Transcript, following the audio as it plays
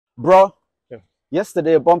Bro, Yeah.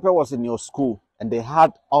 yesterday Bompeh was in your school and they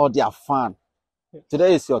had all their fun.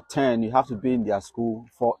 Today is your turn. You have to be in their school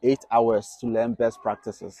for 8 hours to learn best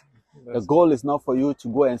practices. The goal is not for you to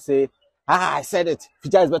go and say, I said it.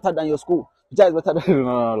 Fijai is better than your school. Fijai is better than...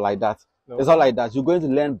 No, like that. No. It's not like that. You're going to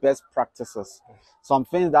learn best practices. Some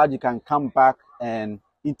things that you can come back and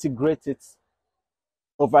integrate it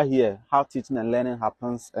over here. How teaching and learning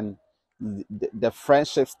happens and the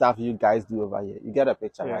friendship stuff you guys do over here. You get a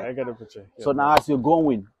picture, Yeah, right? I get a picture. Yeah. So now as you're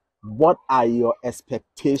going, what are your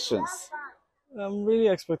expectations? I'm really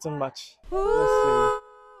expecting much. Let's say, I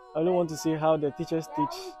really want to see how the teachers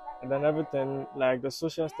teach and then everything, like the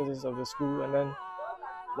social status of the school, and then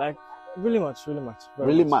like really much. Very much.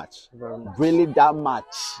 Really that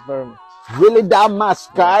much? Very much. Really that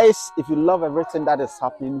much, guys. If you love everything that is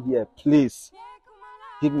happening here, please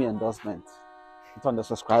give me endorsement. Hit on the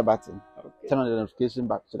subscribe button. Okay. Turn on the notification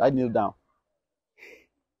button. Should I kneel down?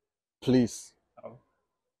 Please. Oh.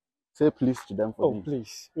 Say please to them for me. Oh,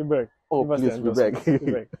 please. We beg. Oh, please, we beg. We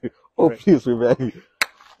beg. Oh, please, we beg.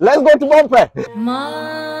 Let's go to Bompeh.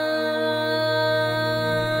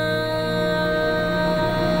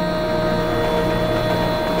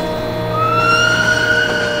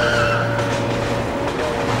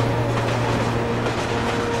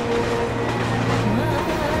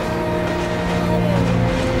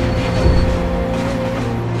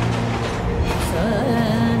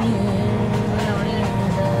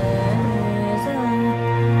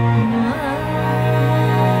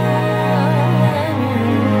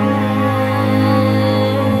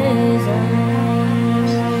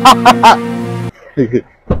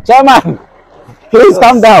 Chairman, please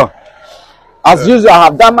calm down. As usual, I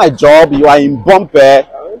have done my job. You are in Bompeh.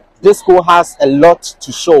 This school has a lot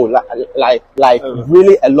to show, like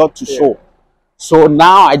really a lot to show. So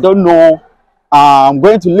now I don't know. I'm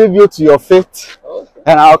going to leave you to your fate,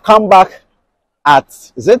 and I'll come back at,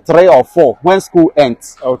 is it 3 or 4 when school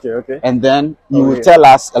ends? Okay. And then you will tell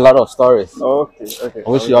us a lot of stories. Okay. I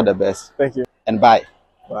wish you all the best. Thank you. And bye.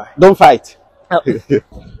 Bye. Don't fight.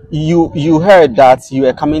 You heard that you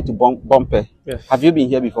were coming to Bompeh. Yes. Have you been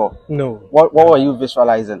here before? No. What were you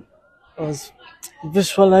visualizing? I was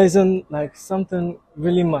visualizing like something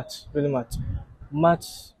really much bigger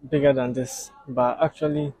than this. But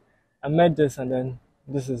actually, I met this, and then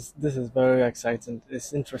this is very exciting.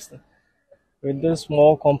 It's interesting. With this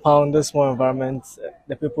small compound, this small environment,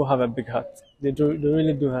 the people have a big heart. They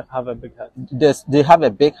really do have a big heart. They have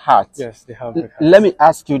a big heart. Yes, they have a big heart. Let me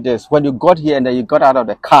ask you this: when you got here and then you got out of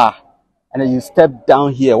the car, and then you stepped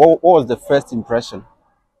down here, what was the first impression?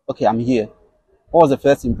 Okay, I'm here. What was the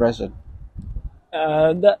first impression?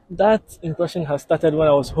 That impression has started when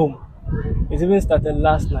I was home. It even started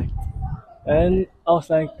last night, and I was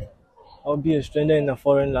like, I'll be a stranger in a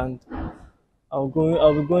foreign land. I'll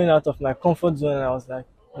be going out of my comfort zone, and I was like,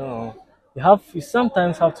 no. You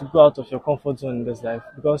sometimes have to go out of your comfort zone in this life,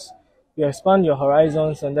 because you expand your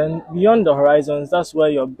horizons, and then beyond the horizons, that's where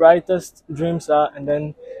your brightest dreams are, and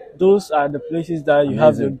then those are the places that you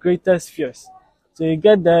have your greatest fears. So you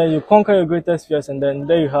get there, you conquer your greatest fears, and then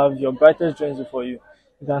there you have your brightest dreams before you.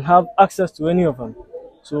 You can have access to any of them.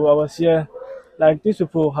 So I was here, like these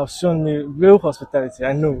people have shown me real hospitality.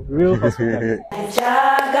 I know, real hospitality.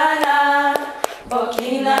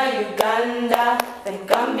 Burkina, Uganda, then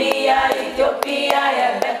Gambia,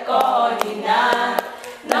 Ethiopia,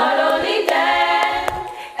 not only that,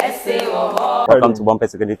 Welcome to Bompeh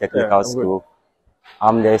Secondary Technical School.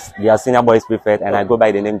 I'm the senior boys prefect, and I go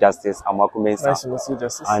by the name Justice. I'm Wakume. Nice to meet you,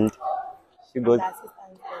 Justice. And she goes. I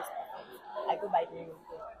go by the name.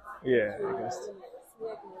 Yeah, I guess.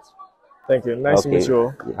 Thank you. Nice to meet you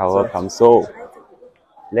all. You're welcome. So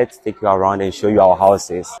let's take you around and show you our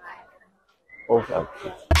houses. Okay.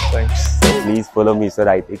 Thanks. So please follow me so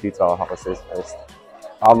that I take you to our houses first.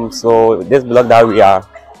 So this block that we are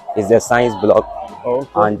is the science block,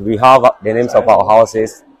 and we have the names of our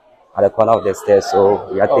houses at the corner of the stairs. So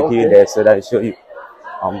we are taking you there so that I show you.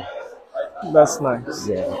 That's nice.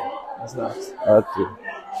 Yeah. That's nice.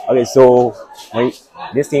 Okay. So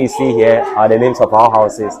this thing you see here are the names of our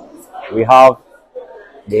houses. We have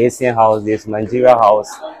the Asian house, this Nigeria house,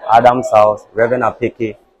 Adam's house, Reverend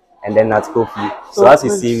Apeke, and then at Kofi. So as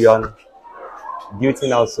you see, we're on beauty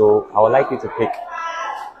now. So I would like you to pick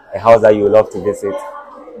a house that you would love to visit.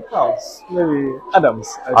 House, maybe Adams.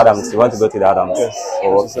 Adams, you want to go to the Adams? Yes.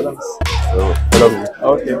 Oh, okay. Adams. So follow me.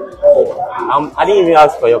 Okay. I didn't even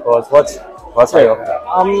ask for your course. What's your?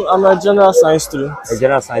 I'm a general science student. A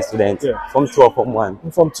general science student. Yeah. Form 2 or Form 1?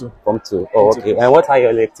 I'm Form 2. Form 2. Oh, okay. And what are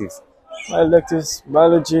your electives? My electives: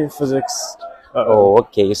 biology, physics. Oh,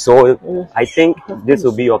 okay. So I think this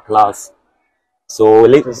will be your class So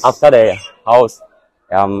after the house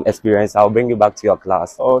experience, I'll bring you back to your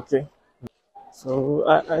class. Okay. So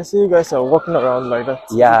I see you guys are walking around like that.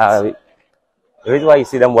 Yeah, the reason why you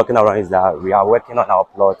see them walking around is that we are working on our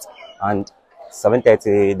plot, and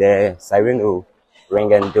 7:30 the siren will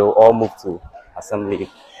ring and they'll all move to assembly.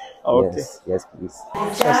 Okay. Yes, please.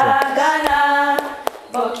 Ghana,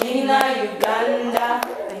 Burkina, Uganda,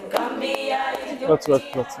 then Gambia,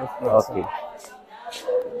 Ethiopia. Okay.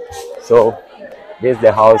 So this is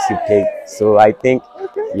the house you picked. So I think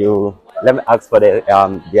let me ask for their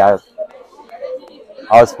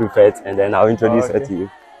house prefect, and then I'll introduce her to you.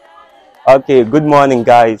 Okay, good morning,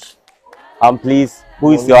 guys. Please,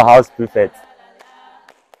 who is your house prefect?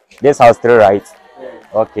 This house 3, right?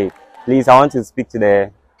 Okay. Please, I want to speak to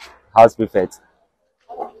the house prefect.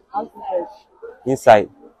 Inside.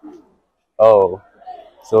 Oh.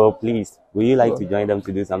 So please, will you like to join them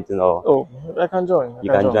to do something, or? Oh, I can join.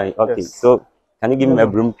 You can join. Okay. Yes. So can you give him a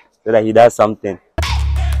broom so that he does something?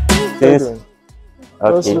 Since,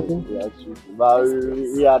 okay. But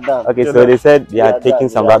we are done. Okay, so they said they are taking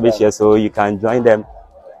some rubbish here, so you can join them.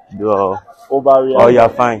 Oh, you are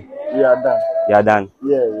fine. We are done. You are done.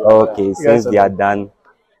 Yeah. Okay, since they are done,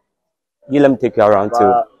 let me take you around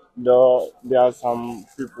too. There are some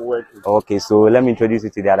people working. Okay, so let me introduce you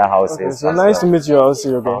to the other houses. Okay, so nice to meet you. I'll see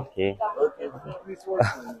you again. Okay.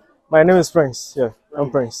 My name is Prince. Yeah, I'm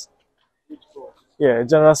Prince. Yeah,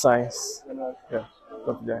 general science. Yeah,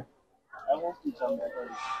 Fijai.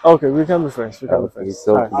 Okay, we can be friends. We can be friends.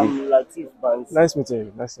 So nice meeting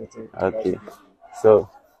you. Nice meeting you. Okay, so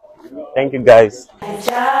thank you guys.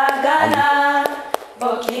 Ghana,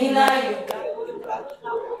 Burkina, Uganda.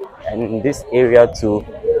 And in this area too,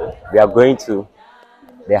 we are going to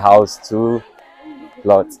the house 2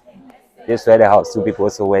 plot. This is where the house 2 people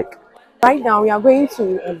also work. Right now, we are going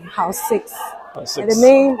to house 6. House And the 6.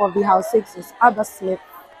 name of the house 6 is Abba Smith.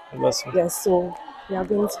 Abba Smith. Yes, so we are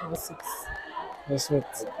going to house 6. Abba Smith.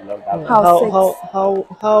 House 6.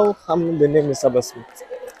 How the name is Abba Smith?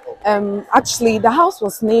 Actually, the house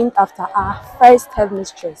was named after our first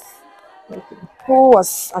headmistress, who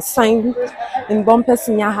was assigned in Bompeh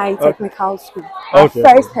Senior High Technical School. Our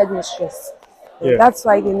first headmistress. Yeah. That's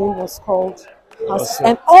why the name was called House.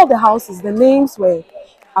 And all the houses, the names were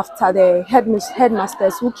after the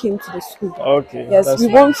headmasters who came to the school. Okay. Yes, we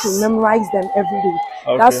want to memorize them every day.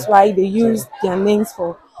 Okay. That's why they used their names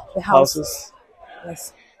for the houses.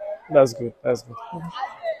 Yes. That's good. That's good. Yeah.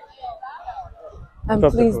 And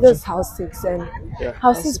please, this is house 6 and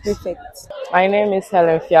house 6 prefect. My name is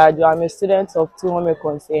Helen Fiado. I'm a student of Tuhome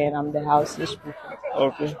Conseil and I'm the house 6 prefect.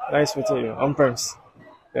 Okay, nice meeting you. I'm Prince.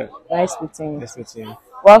 Yeah. Nice meeting you. Nice meeting you.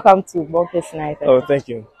 Welcome to Bompeh United. Oh, thank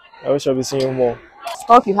you. I wish I'll be seeing you more.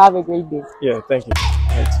 Hope you have a great day. Yeah, thank you.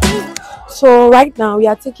 Right. So right now we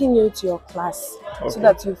are taking you to your class so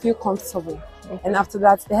that you feel comfortable. And after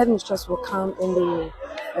that, the headmistress will come and they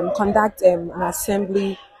will conduct an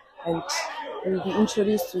assembly and will be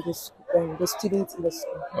introduced to the students in the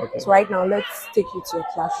school. Okay. So right now, let's take you to your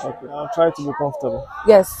class. Okay, I'll try to be comfortable.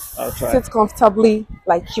 Yes, I'll try. Sit comfortably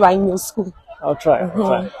like you are in your school. I'll try. I'll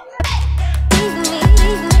try.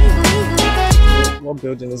 What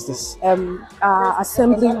building is this?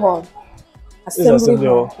 Assembly hall. Assembly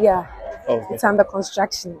hall. Yeah. Okay. It's under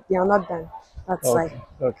construction. They are not done. That's right.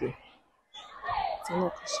 Okay.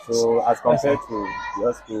 So as compared to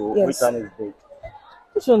your school, which one is big?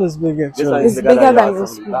 Which one is big actually? This one is bigger than your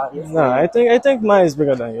school. No, I think mine is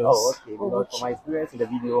bigger than yours. Oh, okay. Because from my experience in the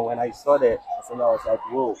video, when I saw the assembly, I was like,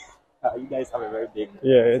 whoa, you guys have a very big.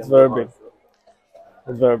 Yeah, it's very big.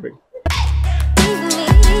 It's very big.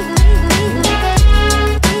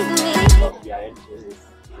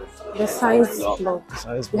 The science block.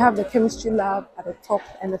 We have the chemistry lab at the top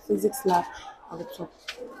and the physics lab at the top.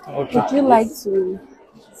 Okay. Would you like to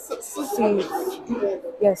see?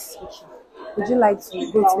 Yes. Would you like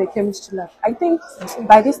to go to the chemistry lab? I think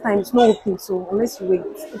by this time it's not open, so unless you wait.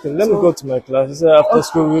 Okay, let me go to my class. After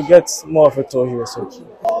school we'll get more of a tour here. So.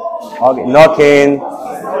 Okay, knocking.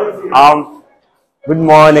 Good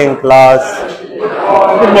morning, class.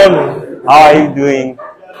 Good morning. How are you doing?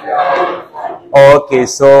 Okay,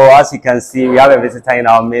 so as you can see, we have a visitor in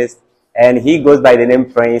our midst, and he goes by the name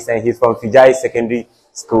Prince, and he's from Fijai Secondary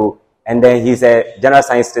School, and then he's a general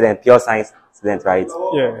science student, pure science student, right?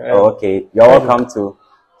 Yeah. Oh, okay, you're welcome to.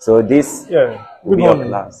 So this will be your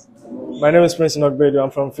class. My name is Prince Nogbedu.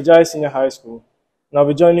 I'm from Fijai Senior High School, and I'll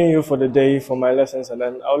be joining you for the day for my lessons, and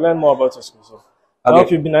then I'll learn more about your school. So I hope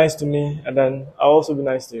you'll be nice to me, and then I'll also be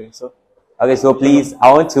nice to you. So. Okay, so please,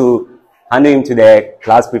 I want to hand him to the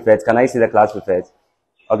class prefect. Can I see the class prefect?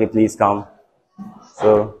 Okay, please come.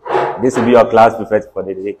 So this will be your class prefect for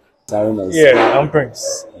the day. Yeah, I'm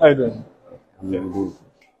Prince. How you doing?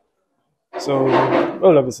 So, where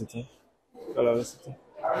will I be sitting? Where will I be sitting?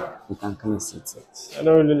 You can come and sit. I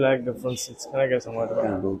don't really like the front seats. Can I get some water?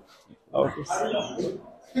 Can go. Okay.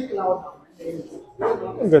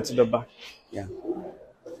 I'll go to the back. Yeah.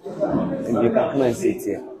 And you can come and sit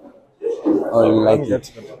here. Oh, you Let like me get it?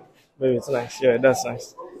 to the back. Baby, it's nice. Yeah, that's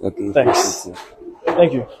nice. Okay. Thanks. Sit here.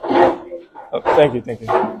 Thank you. Oh, thank you.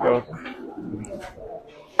 You're welcome.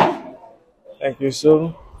 Thank you.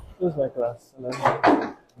 So, this is my class. And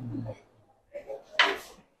then-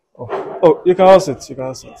 Oh, you can all sit. You can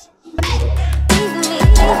all sit.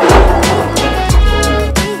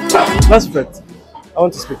 That's perfect. I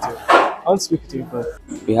want to speak to you. I want to speak to you first.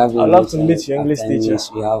 We have I'd love to English, meet your English after teacher.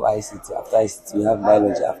 English, we have ICT. After ICT, we have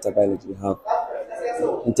biology. After biology, we have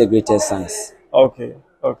integrated science. Okay.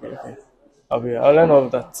 I'll learn all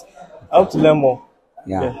of that. I hope to learn more.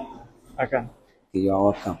 Yeah. Yeah, I can. Okay, you are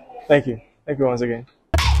welcome. Thank you. Thank you once again.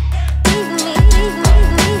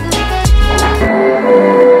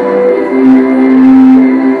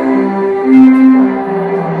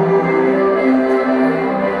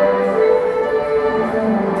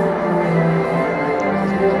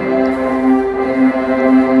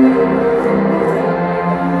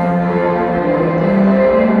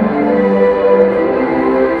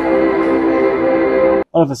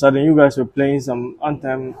 All of a sudden, you guys were playing some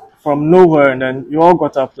anthem from nowhere, and then you all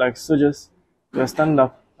got up like soldiers. You stand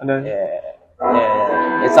up, and then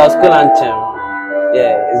Yeah, it's our school anthem.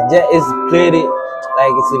 Yeah, it's played it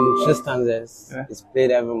like it's in three stanzas. Yeah. It's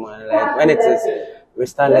played every morning. Like when it is, we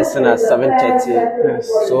start lesson at 7:30. Yes.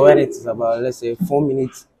 So when it is about, let's say, 4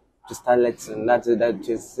 minutes to start lesson, that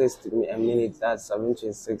 26 a minute. That's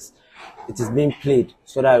 7:26. It is being played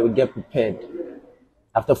so that we get prepared.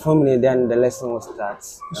 After 4 minutes, then the lesson will start.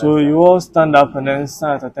 so you all stand up and then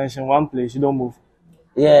stand at attention, one place. You don't move.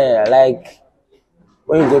 Yeah, like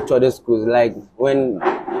when you go to other schools, like when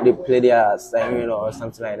they play their siren or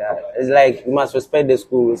something like that, it's like you must respect the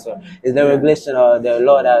school. So it's the regulation or the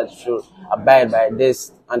law that should abide by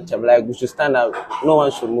this anthem. Like we should stand up, no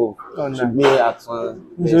one should move. Oh, Should nice. be at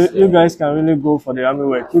one So place. you guys can really go for the army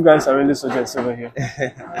work. You guys are really soldiers over here.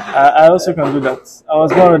 I also can do that. I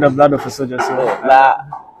was born with the blood of a soldier, so But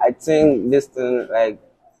I think this thing, like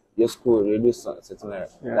your school, they do something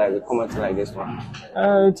Yeah. like they comment like this one.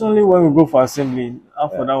 it's only when we go for assembly.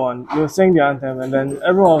 After that one, you'll sing the anthem, and then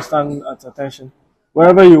everyone will stand at attention.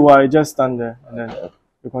 Wherever you are, you just stand there, and then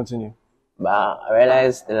you continue. But I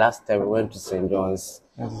realized the last time we went to St. John's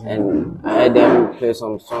Yes. and I heard them play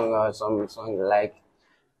some song or some song like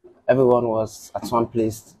everyone was at one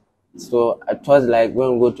place. So I thought like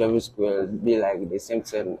when we go to every school, it'll be like the same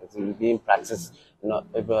thing. It will be being practiced in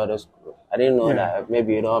every other school. I didn't know Yeah. that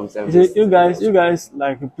maybe you don't observe You this. see, you guys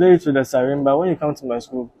like you play it with the siren, but when you come to my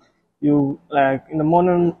school, you like in the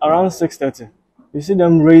morning around 6:30, you see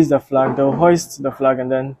them raise the flag, they'll hoist the flag,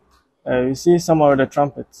 and then you see someone with the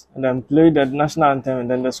trumpet, and then play the national anthem and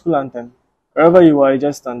then the school anthem. Wherever you are, you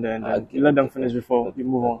just stand there and then you let them finish before you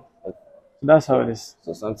move on. So that's how it is.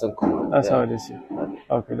 So something common. That's yeah. how it is here.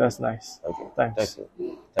 Okay, that's nice. Okay. Thanks.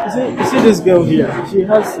 Thank you. You see this girl here? She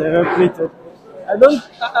has her hair plaited. I don't.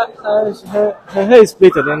 Her hair is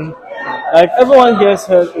plaited, and like everyone here's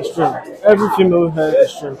hair is trimmed. Every female hair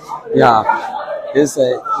is trimmed. Yeah, it's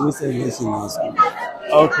a recent in school.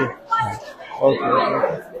 Okay.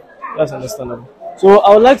 Okay. That's understandable. So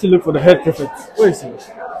I would like to look for the head prefect. Where is he?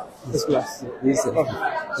 This class. Listen,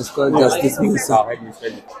 it's called Justice Minister.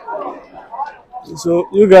 So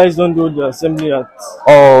you guys don't do the assembly at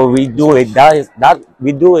Oh, we do it.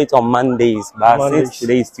 We do it on Mondays, but Mondays. since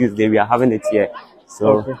today is Tuesday, we are having it here. So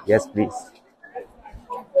Okay. yes, please.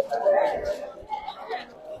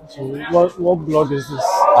 so what blog is this?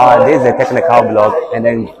 This is the technical block, and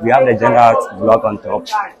then we have the general art block on top.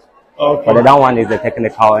 Okay. But the down one is the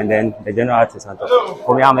technical, and then the general art is on top.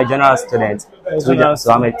 For me, I'm a general student, General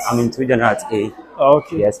so I'm in two general art A.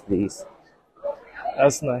 Okay. Yes, please.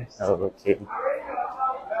 That's nice. Oh, okay.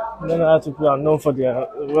 Then I have to put are known for their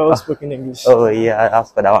well-spoken English. Oh yeah,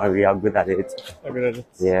 as for that one, we are good at it. I'm good at it.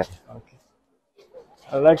 Yeah. Okay.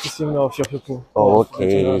 I'd like to see more of your people. Oh, More of my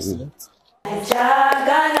general okay. students.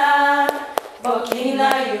 Ghana, Burkina,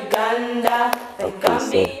 Uganda, the Okay, so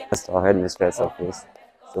Gambia. that's our headmistress office.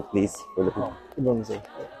 So please follow me. Good one, sir.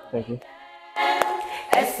 Thank you.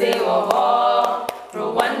 SAO,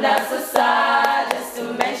 Rwanda, Susa, just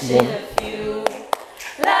to mention a few.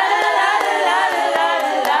 La la la la la la la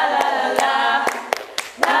la la la la.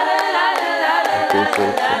 La la la la la la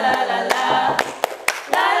la la la la la.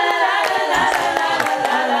 La la la la la la la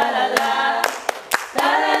la la la la. La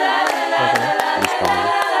la la la la la la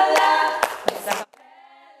la la la.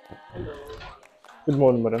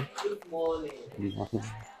 morning, madam.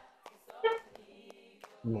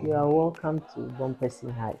 You are welcome to Bompeh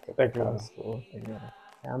High Thank you, Technical madam. School. Thank you, madam.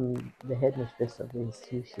 I'm the headmistress of the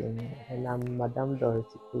institution, and I'm Madame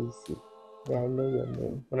Dorothy Casey. May I know your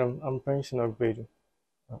name? Madam, I'm Prince Enoch Bedu.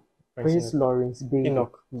 Prince Lawrence Bedu.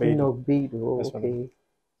 Enoch Bedu. Enoch Bedu. Oh, Yes, okay. madam.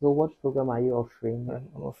 So, what program are you offering?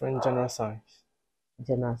 I'm offering general science.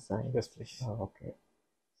 General science. Yes, please. Oh, okay.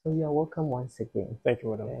 So you are welcome once again. Thank you,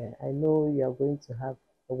 madam. I know you are going to have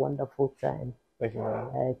a wonderful time. Thank you,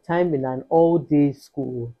 madam. Time in an all-day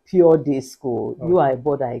school, pure day school. Okay. You are a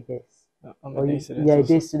board, I guess. I'm Or a day you student. are a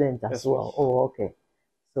also. day student as Yes, well. please. Oh, okay.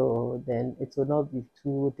 So then it will not be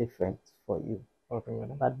too different for you. Okay,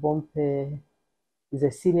 madam. But Bompeh is a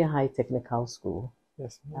senior high technical school.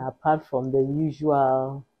 Yes, madam. Apart from the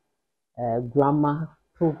usual grammar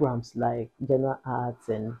programs like general arts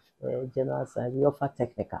and general science, we offer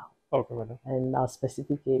technical. Okay, madam. And our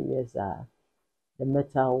specific areas are the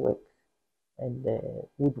metal work and the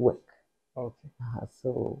woodwork. Okay.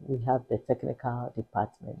 So we have the technical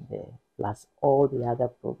department there, plus all the other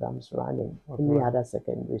programs running Okay. in the other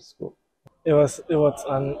secondary school. It was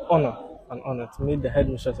an honor to meet the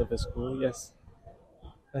headmistress of the school. Yes,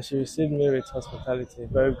 and she received me with hospitality,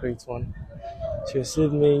 very great one. She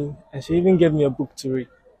received me, and she even gave me a book to read.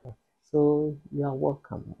 So you are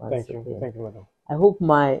welcome once again. Thank you, madam. I hope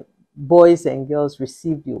my boys and girls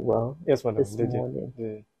received you well. Yes, madam. This morning. They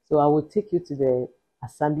did. So I will take you to the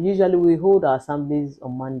assembly. Usually we hold our assemblies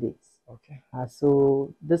on Mondays. Okay.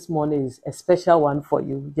 So this morning is a special one for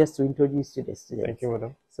you, just to introduce you to the students. Thank you,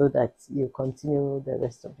 madam. So that you continue the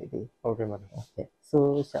rest of the day. Okay, madam. Okay.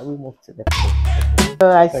 So shall we move to the place? So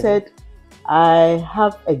I said I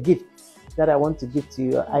have a gift that I want to give to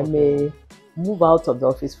you. I may move out of the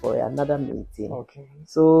office for another meeting. Okay.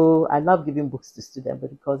 So I love giving books to students, but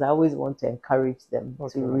because I always want to encourage them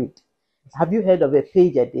to read. Have you heard of a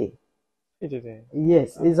page a day? Page a day.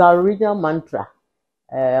 Yes, it's our regional mantra.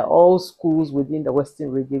 All schools within the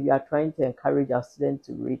Western region, we are trying to encourage our students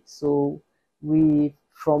to read. So we,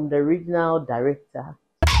 from the regional director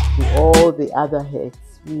to all the other heads,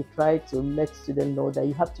 we try to let students know that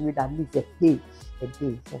you have to read at least a page a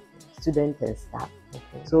day, student and staff.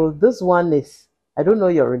 Okay. So this one is, I don't know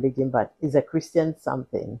your religion, but it's a Christian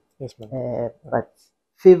something. Yes, madam. But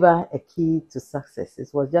favor a key to success. It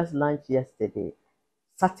was just launched yesterday,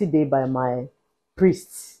 Saturday, by my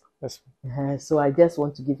priests. Yes. So I just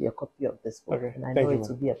want to give you a copy of this book, Okay. and I Thank know you, it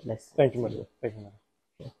will be a blessing. Thank you, madam. Thank you, madam.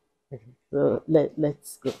 Thank you. So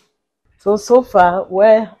let's go. So far,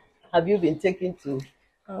 where have you been taken to?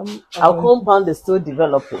 Our compound is still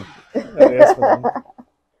developing. Yes, madam.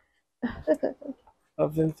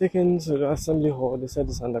 I've been taken to the assembly hall. They said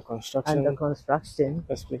it's under construction. Under construction.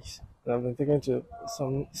 Yes, please. And I've been taken to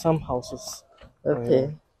some houses.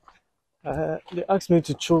 Okay. They asked me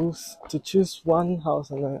to choose one house,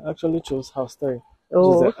 and I actually chose house 3.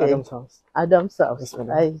 Oh, which is okay. Adam's house. Adam's house. Yes,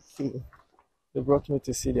 madam. I see. They brought me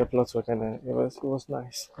to see their plot work, and it was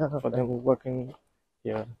nice for them working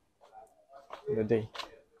here in the day.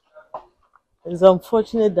 It's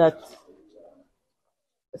unfortunate that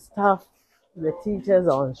staff, the teachers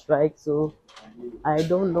are on strike, so I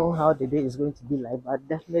don't know how the day is going to be like, but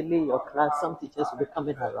definitely your class, some teachers will be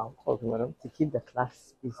coming around. Okay, madam. To keep the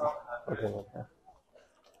class busy. Okay, madam.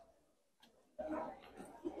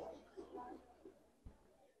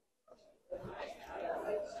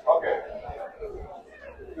 Okay.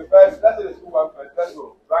 The first, let's say the school one first. Let's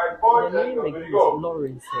go. Right, boy, The let's name go. again Ready, is go.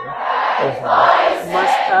 Lawrence.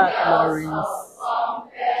 Master Lawrence.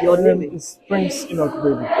 Your name is Prince Enoch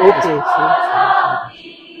Baby. Okay.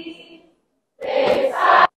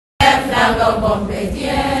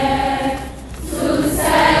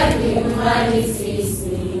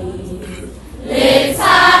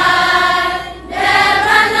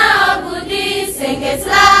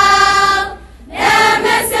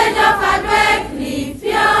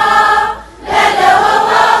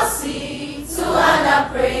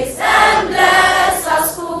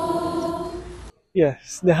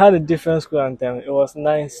 Yes, they had a different school anthem. It was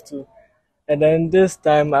nice too. And then this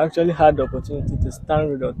time I actually had the opportunity to stand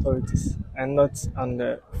with the authorities and not on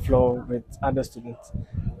the floor with other students.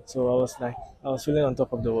 So I was feeling on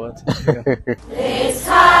top of the world. Yeah. It's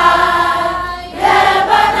high, the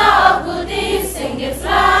banner of goodies, sing it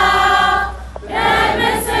loud. The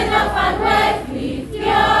message of unwavering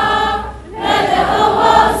pure. Let the whole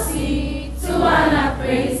world see to honor,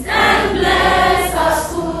 praise, and bless our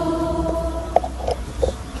school.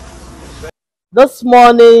 This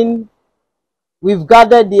morning, we've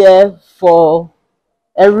gathered here for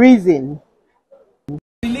a reason. I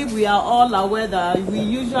believe we are all aware that we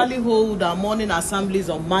usually hold our morning assemblies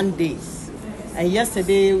on Mondays. and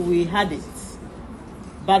yesterday we had it.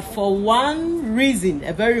 But for one reason,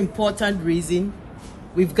 a very important reason,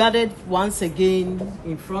 we've gathered once again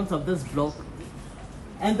in front of this block.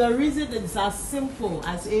 And the reason is as simple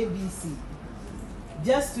as ABC.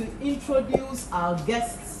 Just to introduce our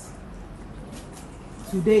guests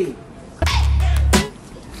today.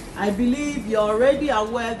 I believe you're already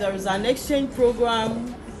aware there is an exchange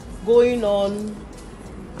program going on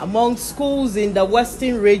among schools in the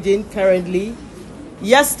Western region currently.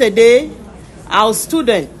 Yesterday, our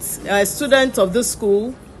students, a student of the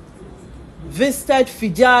school, visited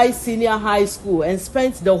Fijai Senior High School and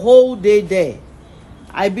spent the whole day there.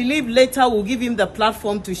 I believe later we'll give him the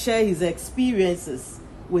platform to share his experiences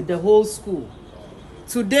with the whole school.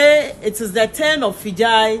 Today, it is the turn of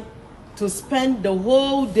Fijai to spend the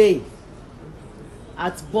whole day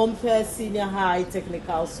at Bompeh Senior High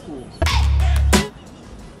Technical School.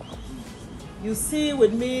 You see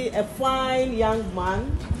with me a fine young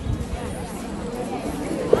man.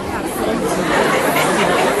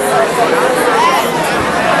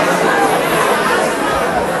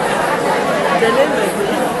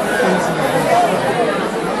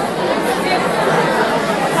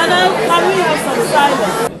 Can we have some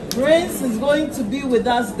silence? Prince is going to be with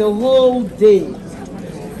us the whole day.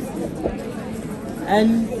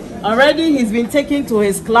 And already he's been taken to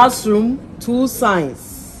his classroom to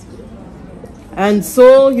science. And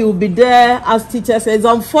so he'll be there as teachers. It's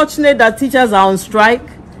unfortunate that teachers are on strike,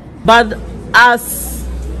 but as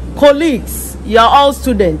colleagues, you're all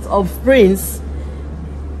students of Prince,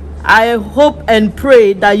 I hope and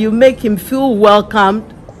pray that you make him feel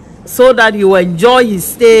welcomed so that he will enjoy his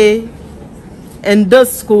stay in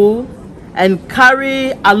this school and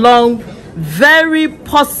carry along very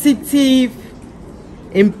positive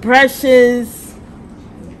impressions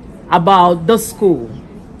about the school.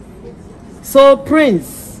 So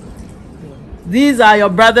Prince, these are your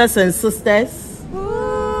brothers and sisters,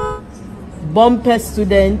 Bompeh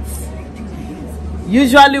students.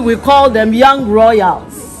 Usually we call them young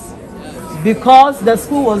royals because the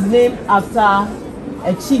school was named after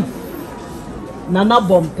a chief, Nana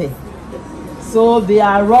Bompeh. So they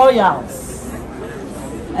are royals.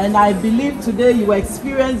 And I believe today you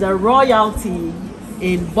experience the royalty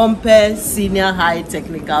in Bompeh Senior High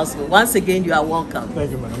Technical School. Once again, you are welcome.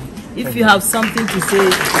 Thank you, madam. If you have something to say,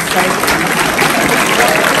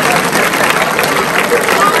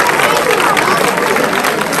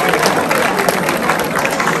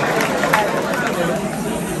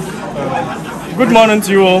 Good morning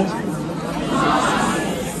to you all.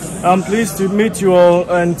 I'm pleased to meet you all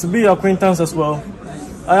and to be your acquaintance as well.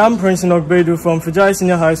 I am Prince Bedu from Fijai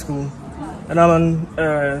Senior High School, and I'm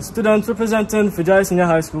a student representing Fijai Senior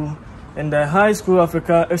High School in the High School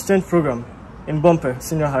Africa Exchange Program in Bompeh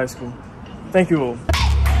Senior High School. Thank you all.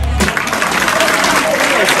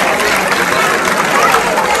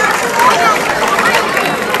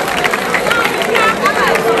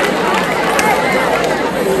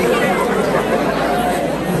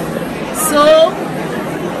 so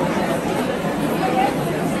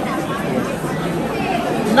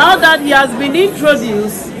now that he has been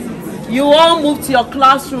introduced, you all move to your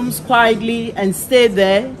classrooms quietly and stay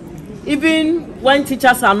there. Even when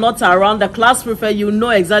teachers are not around, the class prefect, you know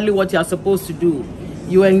exactly what you are supposed to do.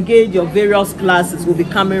 You engage your various classes will be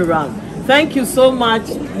coming around. Thank you so much.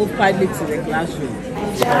 Move quietly to the classroom.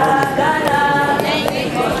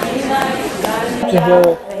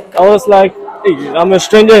 I was like, hey, I'm a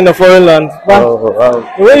stranger in a foreign land. But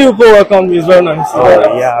the way you go welcome me is very nice.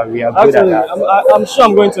 Yeah, we are good actually, at that. I'm sure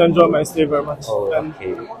I'm going to enjoy my stay very much.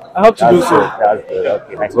 Okay. I hope to do so. That's good.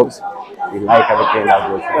 Okay. I hope you like everything that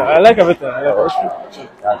goes on. Yeah, I like everything. I like everything.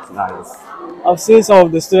 That's nice. I've seen some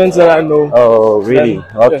of the students that I know. Oh, really?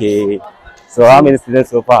 Okay. Yes. So how many students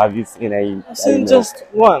so far have you seen? I've seen just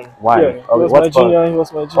one. One. Yeah, he was my junior. He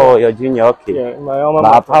was my junior. Oh, your junior. Okay. Yeah, my alma But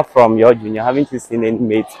mater. apart from your junior, haven't you seen any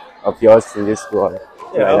mates of yours in this school?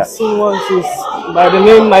 Yeah, I've seen one. She's by the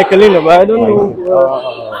name Michaelina, but I don't know.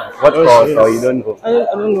 What course? Or you don't know? I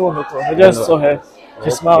don't know her course. I just saw her. She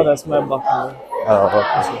smiled and smiled back to me.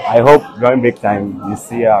 Okay. I hope during break time you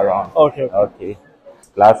see her around. Okay. Okay.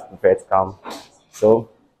 Class prefect come. So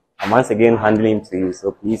I'm once again handling to you.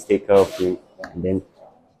 So please take care of you and then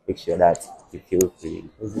make sure that you feel free.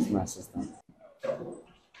 This is my assistant.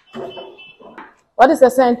 What is the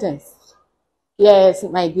sentence? Yes,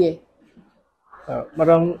 my dear.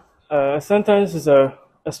 Madam, a sentence is a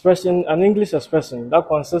expression, an English expression that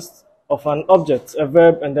consists of an object, a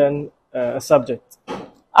verb, and then a subject.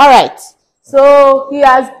 All right. So he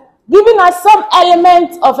has given us some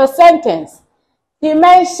elements of a sentence. He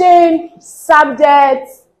mentioned subject,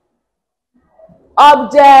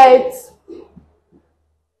 object,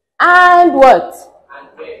 And what?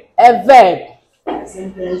 A verb. A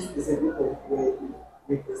sentence is a group of words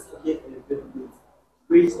with a subject and a predicate,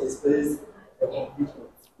 which expresses a completion.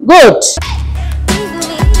 Good.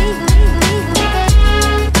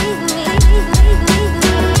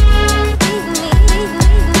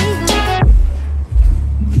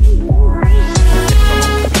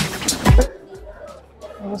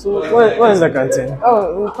 So where is the canteen?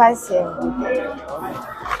 Oh, we pass here.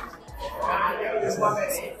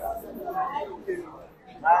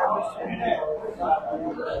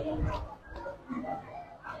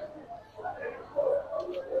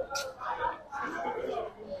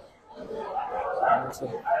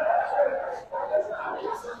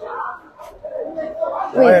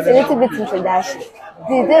 Wait, a little bit introduction.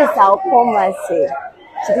 This is our former say.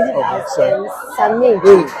 She did it as Samir.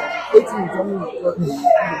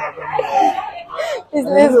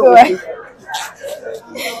 Let's go.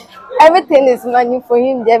 Everything is money for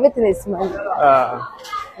him. Everything is money.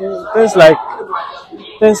 Things like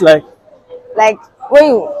when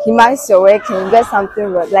he marks your work and you get something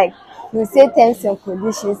wrong, like you say terms and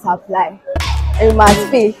conditions apply, and you must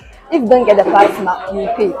pay. If you don't get the pass mark, you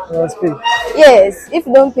pay. you must pay. Yes, if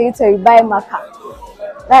you don't pay it, you buy marker.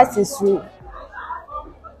 That's his rule.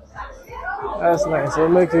 That's nice. We'll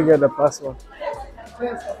make you get the password.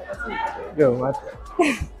 Yo, what?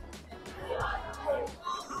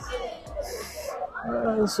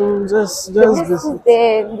 So just This this. is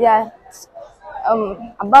they are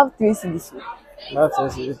above 3 cities.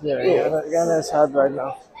 That's it. Yeah. Ghana is hard right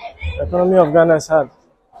now. The economy of Ghana is hard.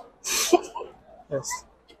 Yes.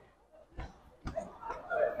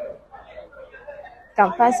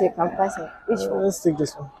 Can pass it. Which one? Let's take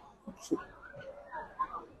this one.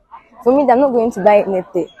 For me, I'm not going to buy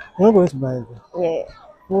anything. I'm not going to buy anything. Yeah.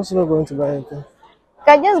 I'm also not going to buy anything.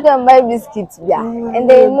 Can just go and buy biscuits, yeah, and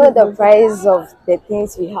they know the price of the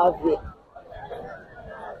things we have here.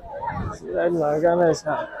 See, right now, Ghana is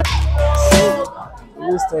hard.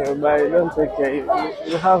 This thing you buy, you don't take care.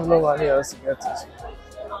 You have no money else to get it.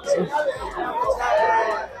 So,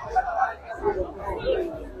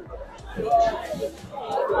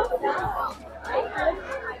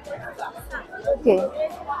 Okay.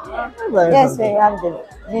 Yes, we have the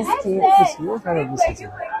biscuits. what kind of biscuits?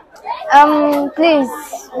 Please,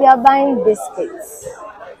 we are buying biscuits.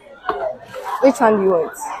 Which one do you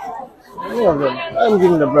want? Any of them. I'm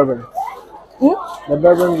giving the bourbon. The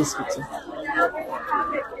bourbon biscuits. Is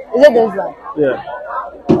it this one? Yeah.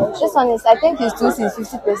 This one is, I think it's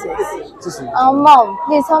 250 pesos. 250. Mom,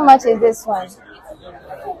 please, how much is this one?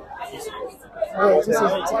 Yeah,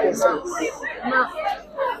 250 pesos.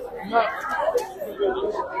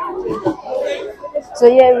 So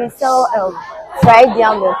here we sell fried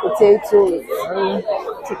yam and potato with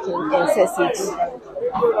chicken and sausage.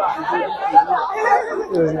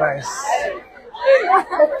 It was nice.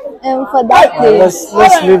 And for that place,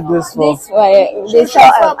 let's leave this for. This way they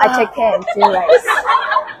sell a chicken and tin rice.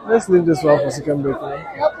 Let's leave this one for second break.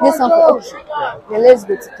 This one for okay. Then let's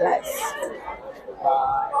go to class.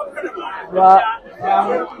 But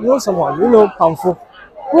you know someone? You know Pamfo?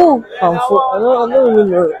 Who? Pamfo. I don't really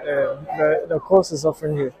know the course is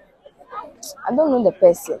offering here. I don't know the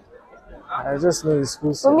person. I just know the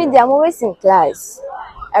school. For me, I'm always in class.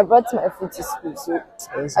 I brought my food to school, so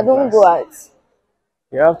I don't go out.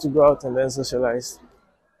 You have to go out and then socialize.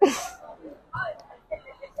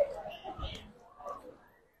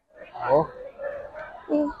 Oh.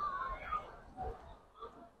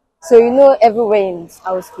 So you know everywhere in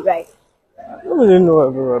our school, right? I don't really know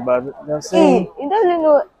everywhere, but they're saying. You don't really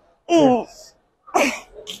know. Yes.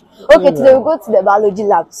 Okay, today we go to the biology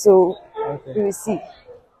lab, so we will see.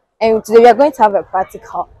 And today we are going to have a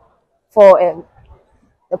practical for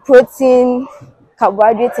the protein,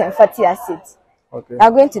 carbohydrates, and fatty acids. Okay. We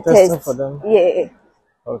are going to test for them. Yeah.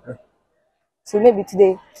 Okay. So maybe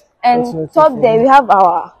today. And top there we have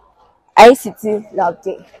our ICT lab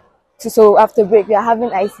day. So after break we are having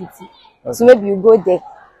ICT. Okay. So maybe you go there.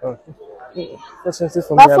 Okay. Yeah.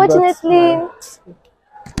 Fortunately,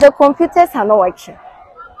 the computers are not working.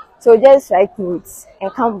 So just write notes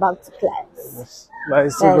and come back to class. Yes. But I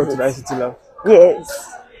still go to the ICT lab.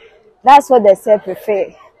 Yes. That's what they said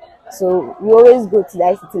prefer. So we always go to the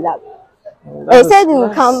ICT lab. They said he will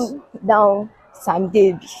come down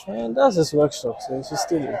someday. And that's his workshop, so he's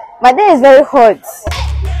still there. My day is very hot.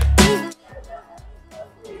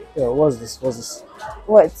 Yeah, what's this? What's this?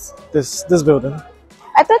 What? This building.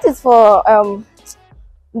 I thought it's for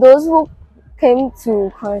those who came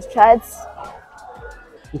to construct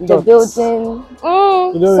the building.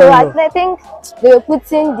 So I think they were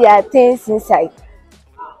putting their things inside.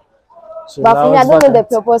 So but for me, I don't know the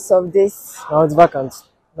purpose of this. Now it's vacant.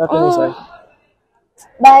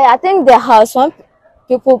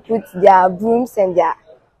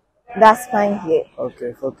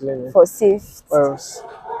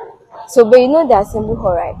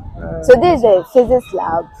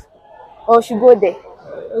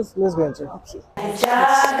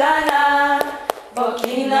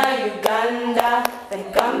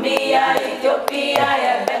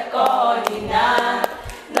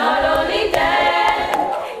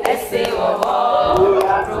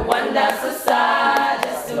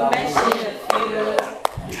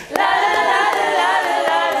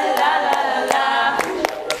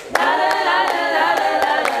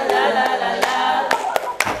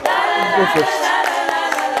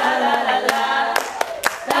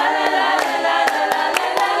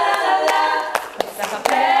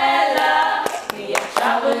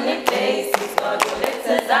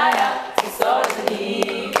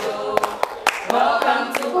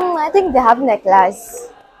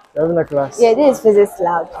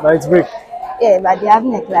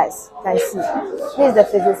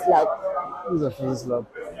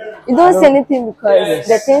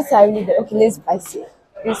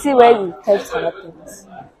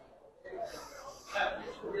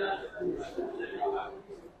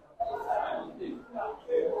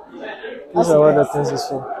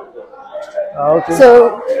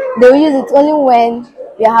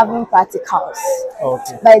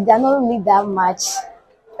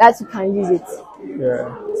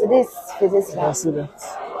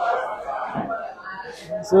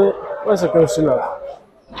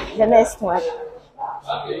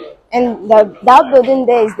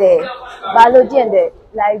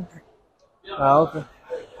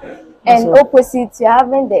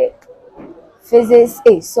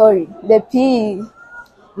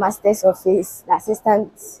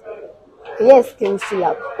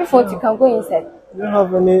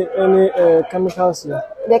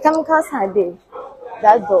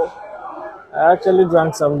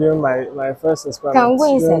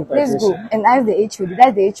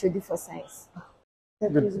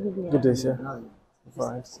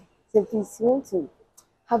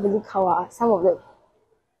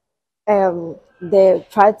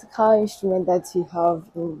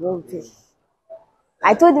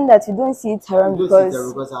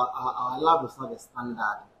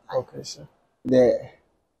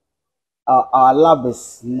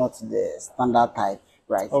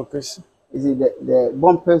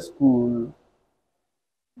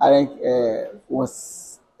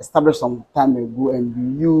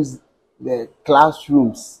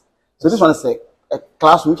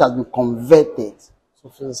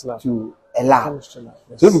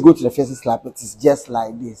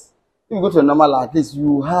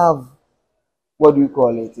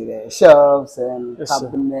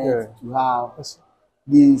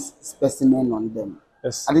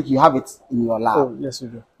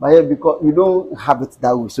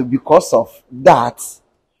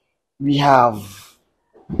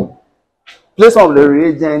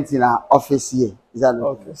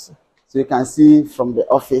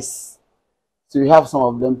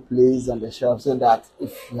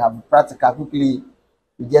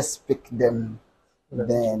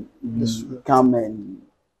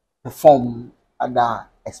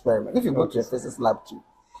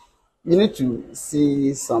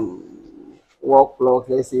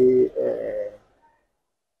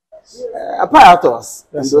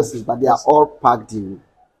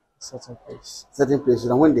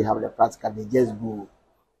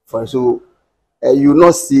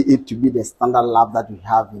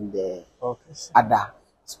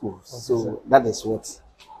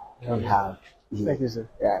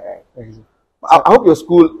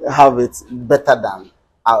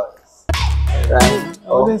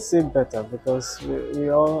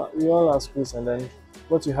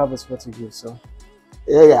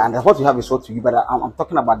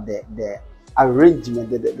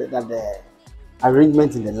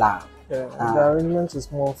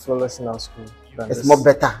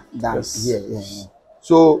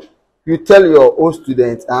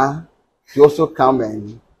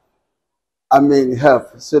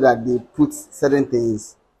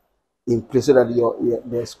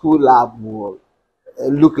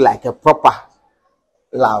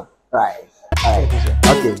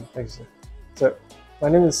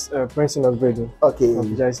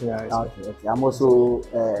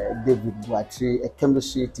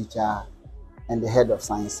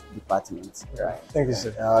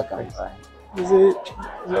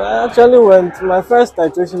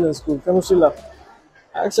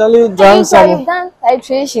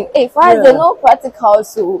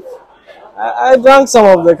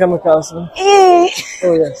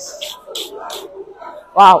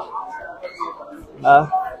 Wow.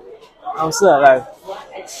 I'm still alive.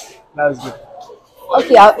 That's good.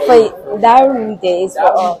 Okay, for that room there is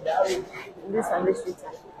for this one, this room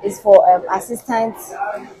is for assistant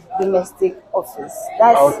domestic office.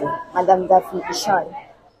 That's Okay. Madam Daphne Ishan.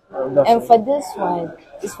 And Definitely. for this one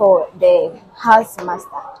is for the house master,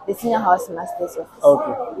 the senior house master's office.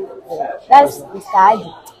 Okay. That's Mr.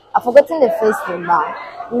 Adi. I've forgotten the first name now.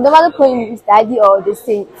 We normally call him Mr. Adi or the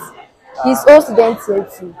Saint. He's old student here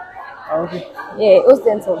too. Okay. Yeah, old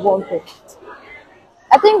student of Bompeh.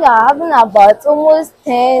 I think I'm having about almost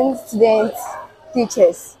 10 student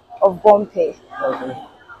teachers of Bompeh. Okay.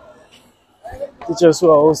 Teachers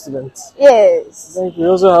who are all students. Yes. I think we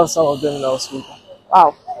also have some of them in our school.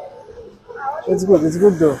 Wow. It's good. It's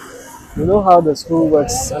good though. You know how the school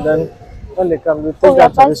works, and then when they come, they take Oh, we are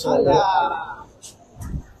that tradition and then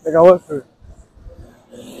they can work through it.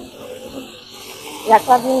 We are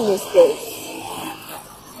covering mistakes.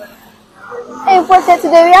 Hey, for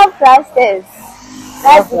today we have class test.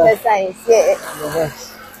 That's the science, yeah.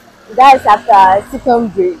 Yes. That's after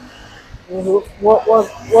second break. What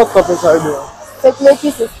topics are you doing?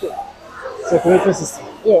 Circulatory system. Circulatory system.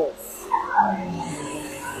 Yes.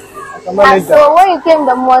 I can manage that. So when you came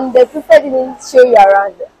the morning, the prefect didn't show you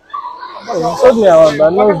around. Oh, he showed me around, but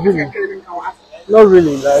not really. Not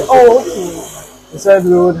really. Like, Oh, okay. he said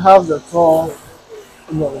we would have the tour.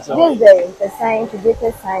 No, This is the science,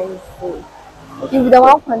 integrated science day. You'll be the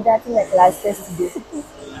one conducting the class test today.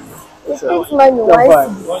 It takes money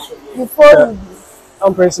once before you do.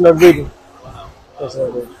 I'm President Brady.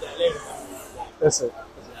 President Brady. That's it.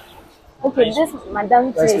 Okay, this is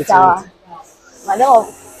Madam Nice is our Madam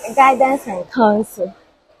of Guidance and Counsel.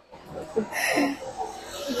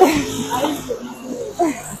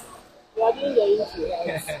 You are doing the interview.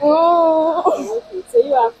 Okay, so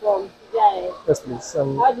you are from Fijai. Yes, please.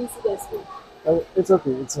 How do you see the school? It's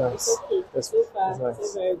okay. It's nice. It's okay. Yes, So far, it's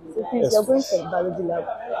nice. so very good. So please, Yes, you're going please. for the biology lab.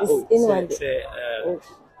 It's in one day.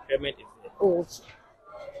 Payment is there. Oh, okay.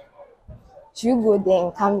 Should you go there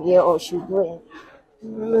and come here or should you go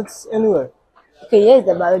in? Let's anywhere. Okay, here is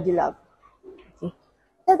the biology lab. Okay.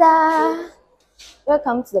 Ta-da!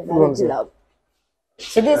 Welcome to the biology lab.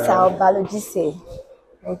 So this is our biology say.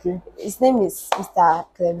 Okay. His name is Mr.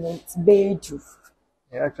 Clement Beju.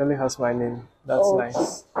 He actually has my name. That's Oh.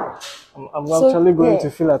 nice. I'm So, actually going yeah.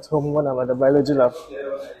 to feel at home when I'm at the biology lab.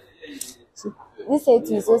 This set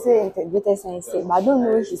is also integrated science, but I don't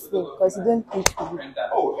know his name because he don't teach people.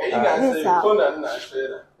 This is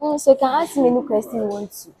how. So you can ask me any question you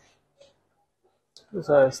want to. Those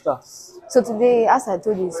are the stars. So today, as I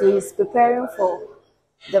told you, so he's preparing for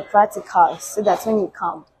the practicals so that when you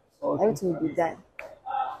come, everything will be done.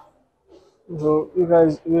 So you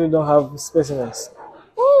guys really don't have specimens.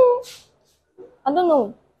 I don't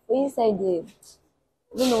know. For inside there,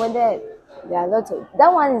 I don't know whether there are a lot of.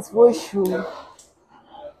 That one is for sure.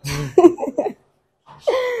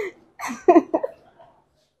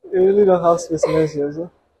 You really don't have specimens here,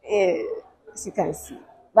 so? Yeah, as you can see.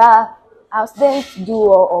 But I was there to do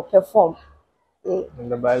or perform. Yeah. In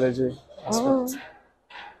the biology aspect.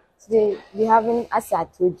 Today we having, as I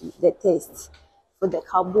told you, the test for the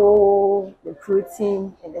carbo, the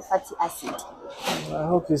protein, and the fatty acid. I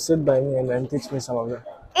hope you sit by me and then teach me some of them.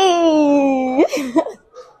 Hey!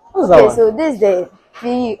 What's that Okay, one? so this is the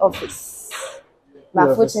PE office. But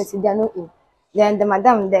PE office. unfortunately, they are not in. Then the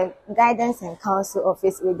madam, the guidance and counsel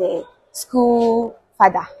office with the school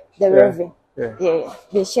father, the reverend. Yeah.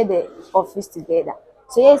 They share the office together.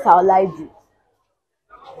 So here's our library.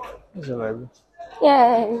 What's the library?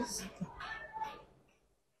 Yes.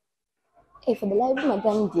 Hey, for the library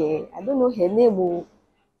madam there, I don't know her name. Oh.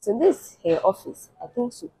 So this is her office. I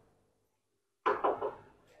think so.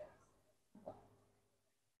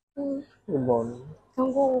 Good morning.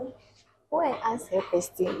 Can go and ask her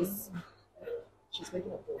questions. She's ready.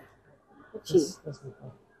 Okay. Let's go.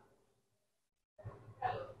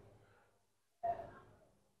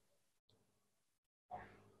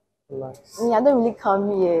 Relax. I don't really come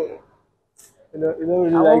here. You don't really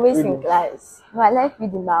I'm like always reading. in class. No, I like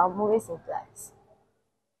reading, but I'm always in class.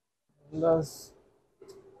 That's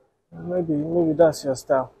maybe that's your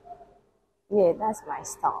style. Yeah, that's my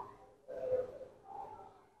style.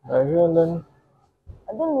 Right here and then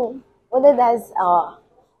I don't know whether that's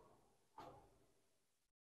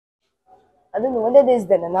I don't know whether this is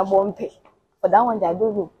the Nana Bompeh. For that one, I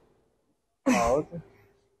don't know. okay.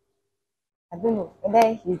 I don't know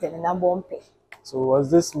whether he's the Nana Bompeh. So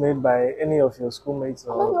was this made by any of your schoolmates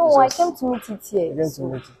or I don't know. I just- came to meet it here. You came to so-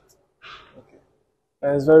 meet it. Okay.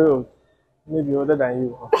 And it's very old. Maybe older than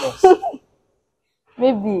you, of course.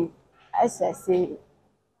 Maybe, as I say,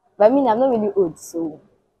 But I mean, I'm not really old, so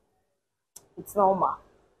it's normal.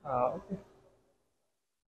 Okay.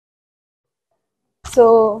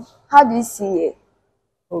 So, how do you see it?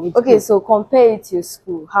 Oh, it's Okay, good. so compare it to your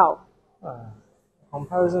school. How?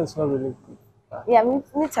 Comparison is not really good. Yeah, me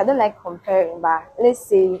too, I don't like comparing, but let's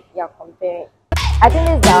say you're comparing. I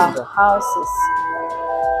think these are houses.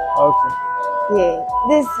 Okay. Yeah,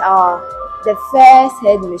 these are the first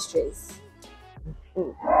headmistress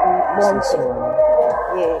in Bompeh.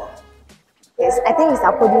 Yeah. Yes, I think it's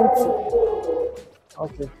according to.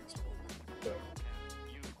 Okay.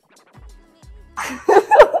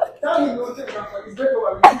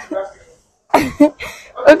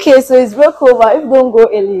 Okay, so it's broke over. If you don't go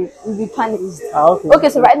early, you'll be punished. Okay. Okay,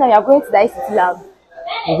 so right now you're going to the ICT lab.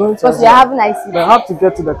 We're going to Because you're having ICT. I have to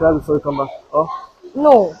get to the class before you come back. Oh.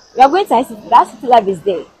 No, you're going to ICT. The ICT lab is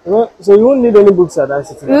there. So you won't need any books at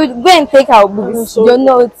ICT lab? We will go and take our books, your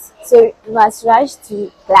notes. So you must rush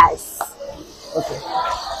to class. Okay.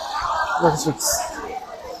 Next week.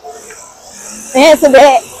 Yeah, so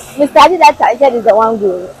Mr. Adi that I said is the one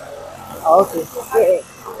going. Okay. Yeah.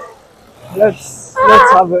 Let's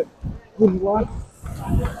have a good one.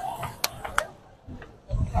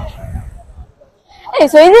 Hey,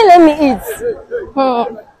 so you didn't let me eat.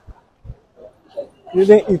 You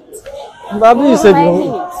didn't eat. Maybe you said you don't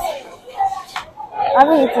eat. I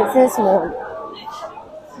haven't eaten since morning.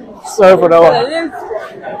 Sorry for that one.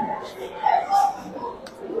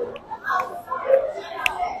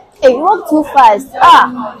 Hey, you walk too fast.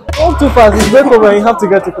 Not too fast. It's break over. You have to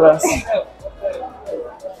get to class.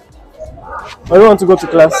 I don't want to go to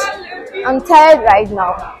class. I'm tired right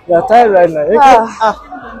now. You're tired right now.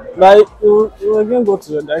 Like you again go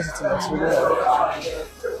to the ICT next week.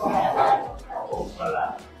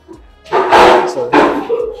 Sorry.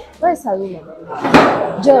 Where's Haruna?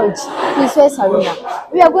 George, please, where's Haruna?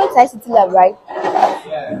 We are going to ICT lab, right?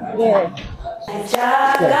 Yeah.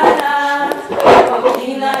 Ghana,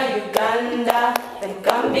 Burkina, Uganda, and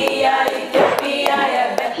Gambia, Ethiopia,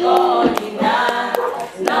 Ebecodina.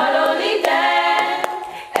 Not only that,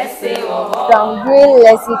 From during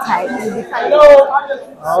lesson time, you'll be fine.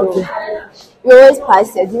 Okay. You always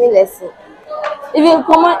pass there during lesson. Even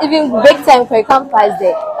break time, you can't pass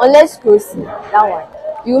there unless closing. That one,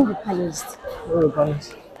 you won't be punished. You will be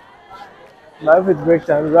punished. But if it's break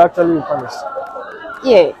time, you actually be punished.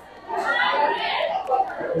 Yeah.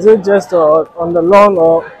 Is it just on the lawn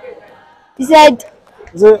or? He said.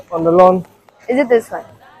 Is it on the lawn? Is it this one?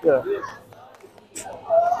 Yeah.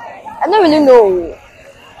 I don't really know.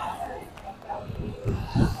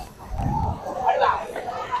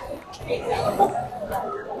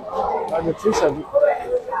 Like the trees are.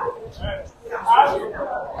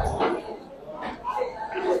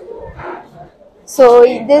 So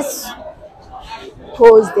this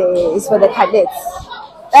pose there is for the cadets.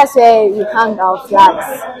 That's where we hang our flags.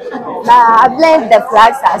 But I've learned the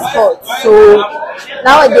flags are sports. So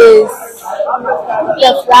nowadays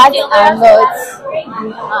the flags are not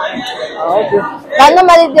hung. But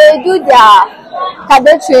normally they do their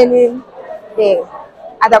cadet training there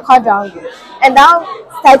at the quadrangle. And now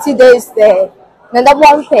 30 days there. Another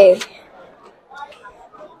Bompeh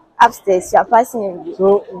upstairs. You are passing in. So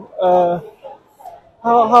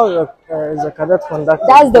how is the cadet conducted?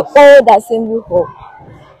 That's the old assembly hall.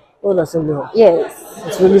 Old assembly hall? Yes.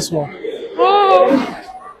 It's really small.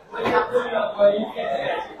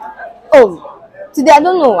 Oh, today I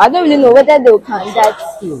don't know. I don't really know whether they will conduct.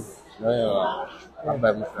 I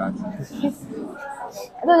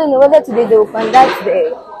don't really know whether today they will conduct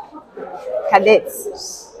the cadets.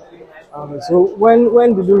 So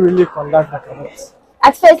when did you really conduct the cadets?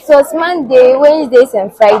 At first it was Monday, Wednesdays,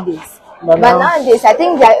 and Fridays. But nowadays I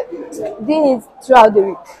think they are doing it throughout the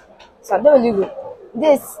week. So I don't really know.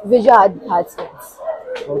 This visual art department.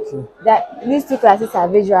 Okay. That these two classes are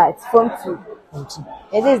visual arts, Form 2. And this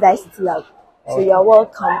is the ICT lab. So you are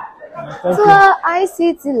welcome to our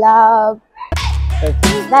ICT lab.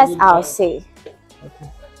 That's I'll say.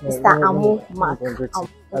 Mr. Amu Mark.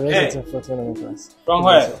 I'm visiting for tournament class. From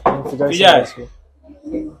where? Fijai.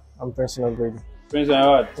 I'm personal Brady. Personal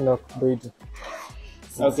what? No, Brady.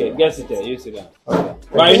 Okay, get it there. You sit down. Okay.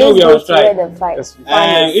 But you know we are on strike.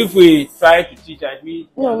 And if we try to teach,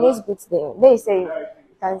 no, let's go to them. They say you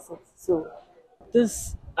can't sit. So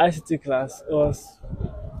this ICT class was,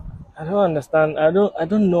 I don't understand. I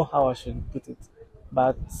don't know how I should put it,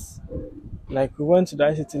 but like we went to the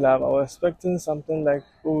ICT lab. I was expecting something like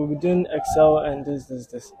we'll be doing Excel and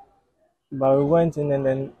this. But we went in and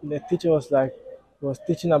then the teacher was like, he was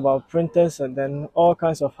teaching about printers and then all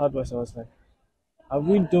kinds of hardware. So I was like, are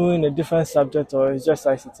we doing a different subject or it's just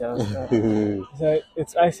ICT? I was like,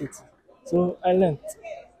 it's ICT. So I learned.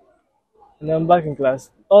 And I'm back in class.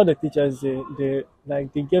 All the teachers, they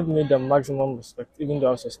gave me the maximum respect, even though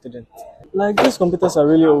I was a student. Like these computers are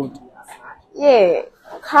really old. Yeah,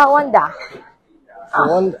 how wonder. I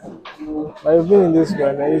wonder. But you've been in this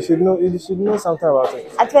one, and you should know something about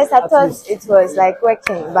it. At first, I thought it was like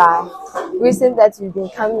working, but recently that you've been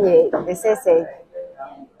coming here, they say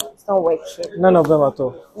it's not working. None of them at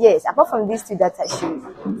all. Yes, apart from these two that I showed.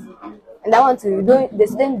 And that one too, the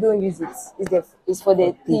students don't use it. It's for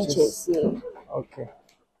the teachers. Yeah. Okay.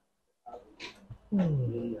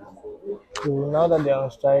 So now that they are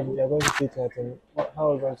on strike, they are going to teach nothing.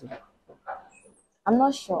 How are we going to do? I'm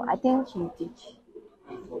not sure. I think you teach.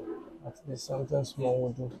 At least something small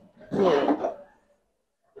will do. Yeah.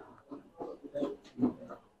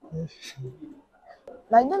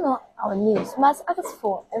 But I don't know our names. Must ask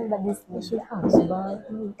for everybody's name.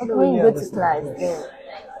 Okay, when you go to class, then.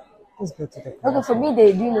 Let's go to the class. Okay, for me,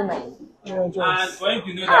 they do know my name. Yeah, Joyce.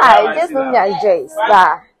 I just know me as Joyce.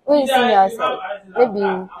 But when you see me outside, maybe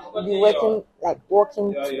you'll be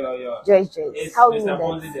walking to Joyce. How do you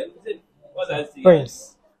know that?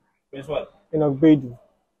 Prince. Prince what? In Ogbedu.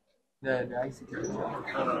 The ICT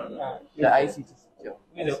teacher. The ICT teacher.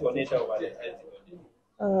 Who is the coordinator over there?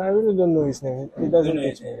 I really don't know his name. He doesn't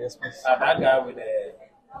teach me. Yes, please. That guy with the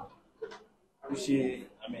bushy,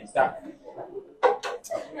 dark.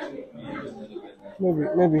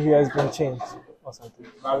 Maybe he has been changed or something.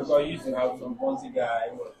 But because you used to have some fancy guy.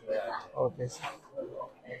 Okay.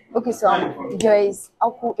 Okay, so I'm Joyce.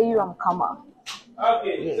 Aku Aram Kama.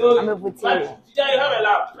 Okay, Yeah, so I'm a vegetarian. Fijai, you have a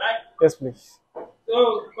lab, right? Yes, please. So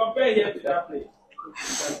compare here to that place. You can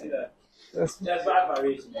see that. Yes. There's bad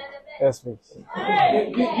variation. Yes, please. Do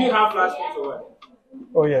you have flashlights or what?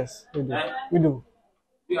 Oh yes, we do. We do.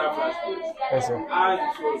 Do you have flashlights? Yes, sir. How you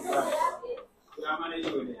show it? We are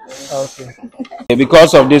managing with it. Okay.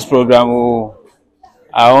 Because of this program,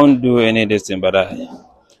 I won't do any of this thing, but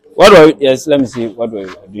yes, let me see what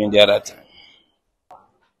we're doing the other time.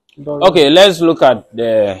 Okay, let's look at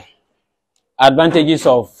the advantages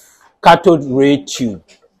of cathode ray tube.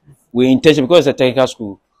 Because it's a technical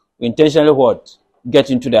school, we intentionally get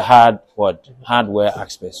into the hardware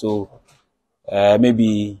aspect. So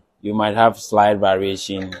maybe you might have slight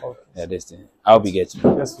variation. This thing. I'll be getting.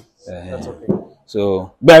 Yes, that's okay.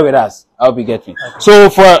 So bear with us. I'll be getting. Okay. So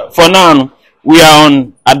for now, we are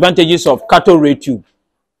on advantages of cathode ray tube,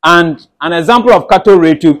 and an example of cathode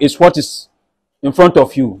ray tube is what is in front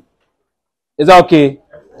of you. Is that okay?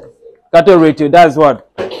 Cathode ray tube. That's what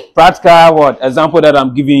practical example that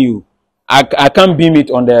I'm giving you. I can't beam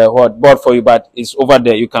it on the board for you, but it's over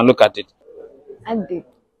there. You can look at it. I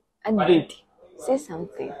did. Say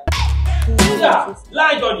something. Yeah,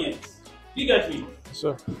 live audience. You get me?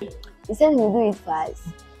 Sure. He said he'll do it for us.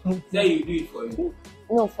 Say you do it for you.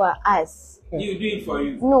 No, for us. He will do it for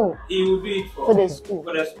you. No. He will do it for the school.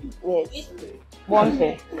 For the school. Yes.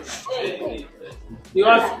 Bompeh.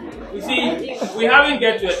 Because you see, we haven't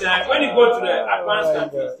get to a time when you go to the advanced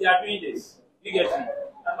countries, they are doing this. You get me?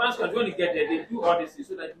 Advanced countries, when you get there, they do all this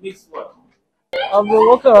so that it makes what? I've been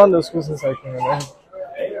walking around the school since I came in.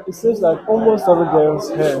 It seems like almost every girl's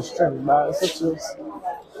hair is trimmed, but it's just.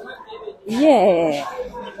 Yeah,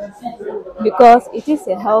 because it is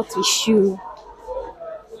a health issue.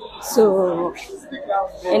 So,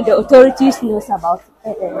 and the authorities knows about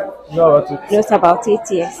it.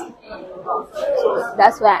 Yes. So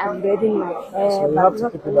that's why I'm getting my hair. So you have to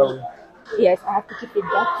keep it that way. Yes, I have to keep it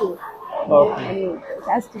that way. Okay. I mean, it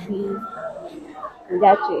has to be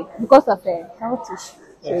that way because of the health issue.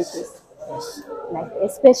 Yes. So it is like a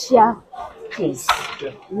special case.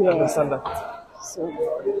 Yeah. Yeah. I understand that. So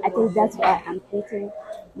I think that's why I'm treating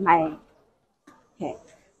my hair.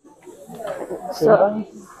 So,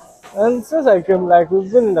 and since I came,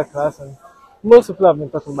 we've been in the class and most people have been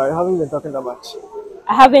talking, but you haven't been talking that much.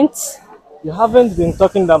 I haven't. You haven't been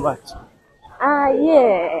talking that much.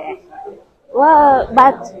 Yeah. Well,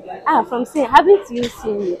 but from saying, haven't you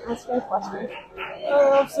seen me answering questions?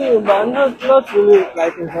 I've seen you, but not really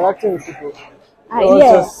interacting with people.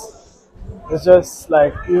 Yeah. It's just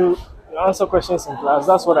like you answer questions in class.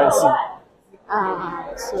 That's what I see.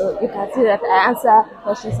 So you can see that I answer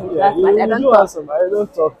questions in class, but I don't do talk. Answer, but I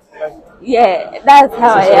don't talk. Yeah, that's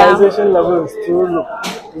how I am. Socialization level is too low.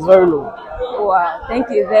 It's very low. Wow, thank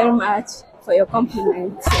you very much for your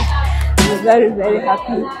compliment. I'm very, very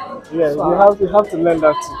happy. Yeah, you have to learn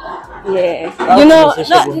that too. Yeah,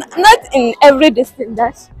 not in every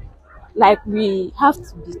distance that we have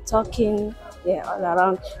to be talking all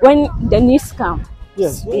around. When the news come,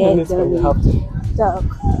 yes, when the news come, you have to talk.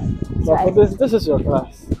 But for this is your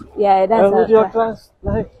class. Yeah, that's with your class,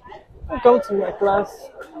 you come to my class,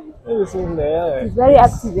 Maybe same there, yeah. He's very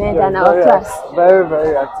active than our very class. Very,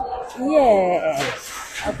 very active. Yeah.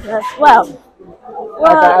 Our class. Wow.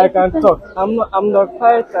 I can talk. I'm not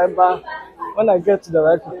quiet type, but when I get to the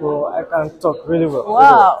right people, I can talk really well.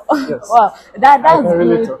 Wow. Really well. Yes. Wow. That's I can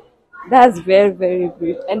really good. talk. That's very, very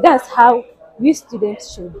good. And that's how we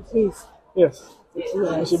students should behave. Yes.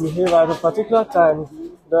 You should behave at a particular time.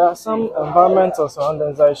 There are some environments or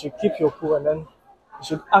surroundings that you should keep your cool and then you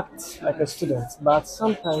should act like a student. But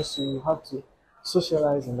sometimes you have to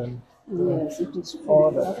socialize and then Yes, it is true. all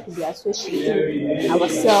We that. have to be associating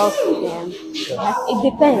ourselves with them.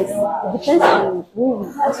 It depends. It depends on who we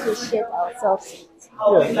associate ourselves with.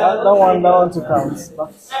 Yeah, that one too counts.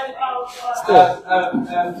 But still,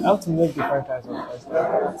 you have to make different kinds of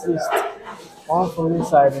friends. At least one from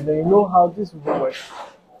inside, and then you know how these people work.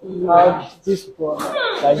 How these people,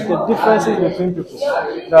 like the differences between people.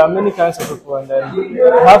 There are many kinds of people, and then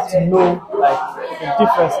you have to know like the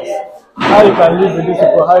differences. How you can live with these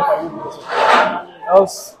people, how you can live with these people.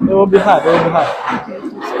 Else, it will be hard. It will be hard.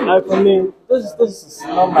 Like for me, this is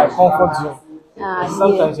not my comfort zone.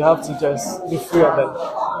 Sometimes you have to just be free and then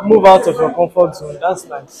move out of your comfort zone. That's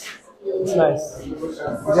nice. It's nice.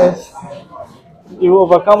 Just you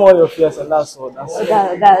overcome all your fears and that's all. That's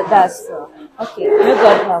Okay. May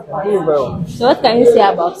God help us. very well. So what can you say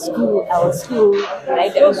about school, our school,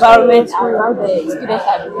 like the environment and how the students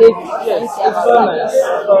are behaving? What can you say It's about very that? nice.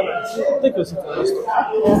 It's very nice. Take your seat on this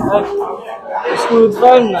Like, the school is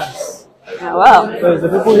very nice. Wow. Because the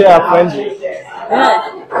people here are friendly. Yeah.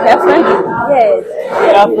 They are friendly. Yes.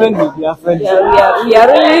 They are friendly. They are friendly. We are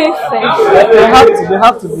really friendly. They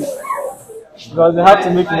have to be. Because they have to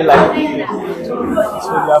make me like it. So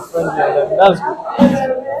they are friendly and that's good.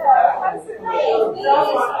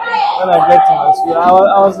 When I get to my school, I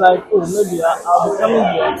was like, oh, maybe I'll be coming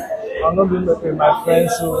here. I'll not be with my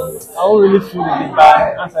friends, so I won't really feel the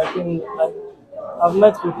bad as I came. Like, I've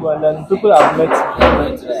met people and then people have met me.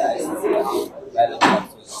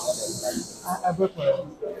 I broke my leg.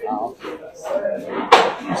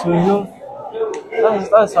 So you know,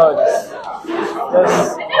 that's how it is.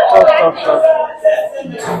 Just talk.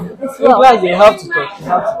 In class, you have to talk. You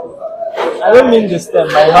have to talk. I don't mean this time,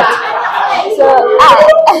 but you have to. So,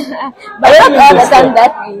 but not all the time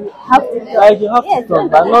that we have to talk. Like you have to talk,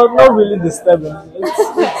 but not really disturbing.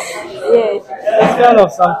 Yes. It's kind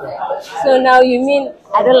of something. So now you mean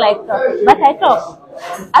I don't like talking, but I talk.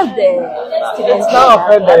 Ask the students. It's not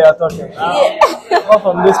afraid that you're talking. Yeah. Not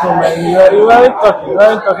from this moment. You weren't talking. You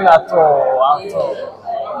weren't talking at all.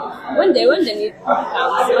 When the need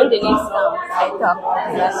comes, when the need comes, I talk.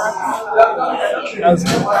 That's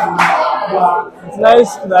good. It's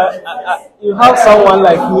nice that you have someone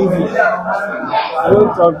like me here. I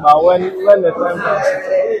don't talk, but when the time comes,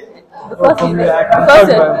 Because for me, I can because talk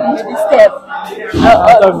very much. you disturb. I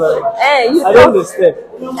talk very much. I don't disturb. I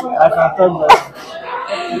can talk very much.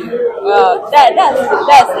 Wow,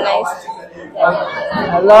 that's nice. I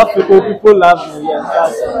love people. People love me. Yes,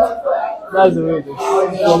 that's the way it is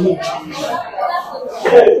for me.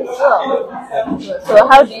 So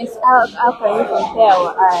how can you compare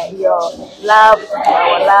your lab and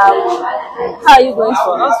our lab? How are you going to?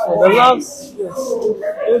 As for the labs, yes,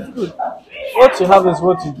 it's good. What you have is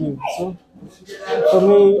what you give. So for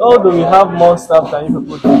me, although we have more stuff than you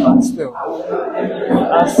people do, but still,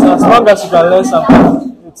 as long as you can learn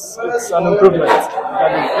something, it's an improvement. That's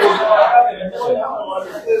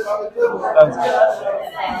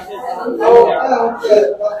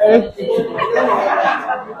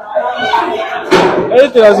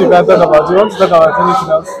anything else you can talk about? You want to talk about anything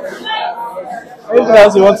else? Anything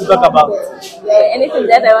else you want to talk about? Anything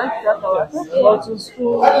that I want to talk about? About your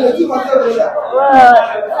school. Well,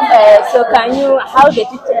 so can you, how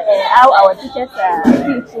our teachers are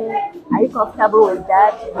teaching, are you comfortable with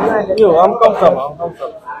that? Yo, I'm comfortable.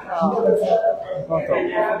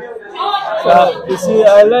 So, you see,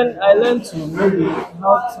 I learned to maybe,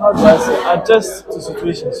 how do I say, adjust to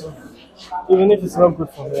situations. So, even if it's not good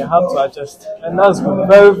for me, I have to adjust. And that's good.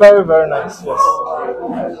 Very, very, very nice, yes.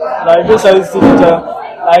 Like this ICT teacher,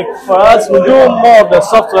 like for us, we do more of the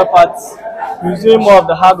software parts. We're doing more of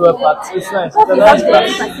the hardware parts. It's nice. It's a nice class.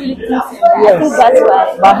 Yes. That's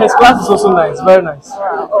why. But his class is also nice, very nice.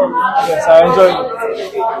 Yes, I enjoyed it.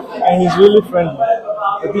 And he's really friendly.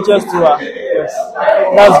 The teachers too are. Yes.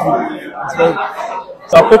 That's good. It's very good.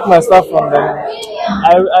 So I picked my stuff from them.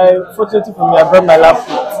 I fortunately for me, I brought my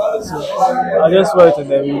laptop. So I just wear it and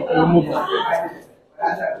then we'll move on.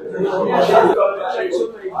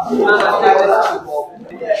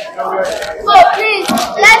 Oh, please,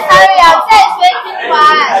 let's hurry up. It's waiting for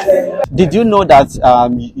us. Did you know that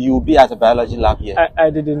you'll be at a biology lab here? I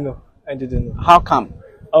didn't know. How come?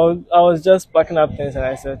 I was just packing up things and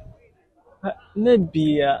I said,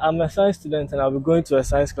 maybe I'm a science student and I'll be going to a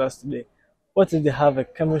science class today. What if they have a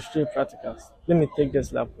chemistry practicals? Let me take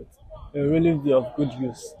this lab with. It will really be of good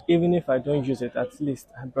use. Even if I don't use it, at least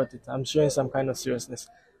I brought it. I'm showing some kind of seriousness.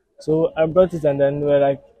 So I brought it and then we're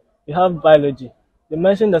like, you have biology. They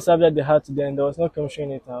mentioned the subject they had today and there was no chemistry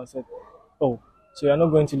in it. I said, oh, so you're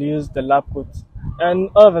not going to use the lab coat. And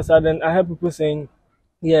all of a sudden, I heard people saying,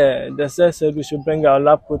 yeah, the sir said we should bring our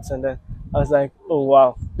lab coats, and then I was like, oh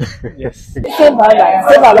wow, yes. Say bye bye.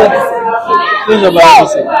 Say bye bye. This is about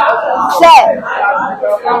to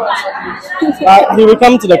say. He will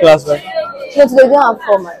come to the class, right? No, today they don't have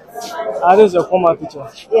formats. This is your format teacher.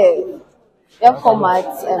 Yeah. They have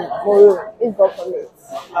formats and Moro is not for me.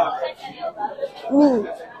 Me.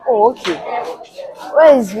 Oh, okay.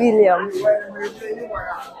 Where is William?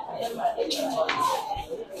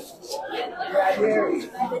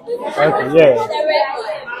 Okay, yeah.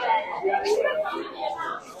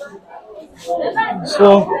 So,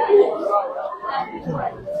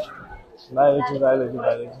 biology.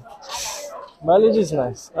 Biology is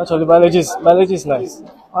nice. Actually, biology is nice.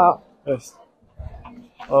 Wow. Yes.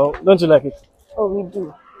 Oh, don't you like it? Oh, we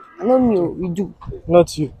do. No, we do.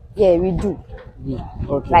 Not you. Yeah, we do.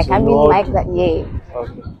 Okay. Like so I you mean, all like do. that. Yeah.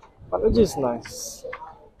 Okay. Biology is nice.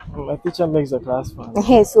 My teacher makes the class fun.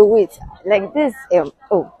 Okay, so wait, like this. The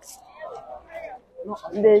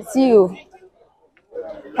CEO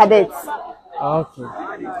cadets. Okay.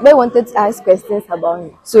 They wanted to ask questions about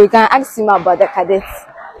me, so you can ask him about the cadets.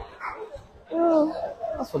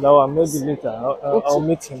 As for that one, maybe later I'll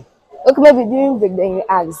meet him. Okay, maybe during break then you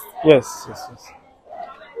ask. Yes.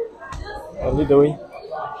 I'll lead the way.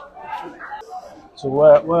 So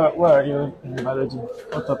where are you in biology?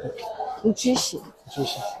 What topic? Nutrition.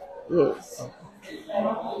 Nutrition. Yes.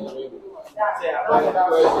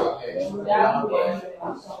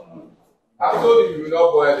 I told you will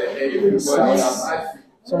not boil the egg. You will boil it.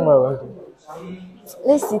 Somewhere around here.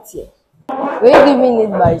 Let's sit here. Were you giving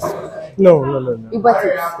it by school? No. You bought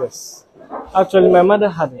it? Yes. Actually, my mother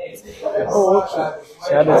had it. Yes. Oh, okay.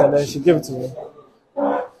 She had it and then she gave it to me.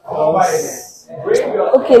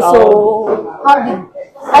 Okay, so how did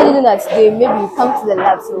you know that today maybe you come to the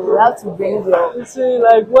lab, so we have to bring your... You see,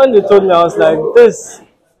 like when they told me, I was like, this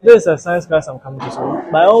is a science class I'm coming to, so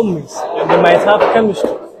by all means, they might have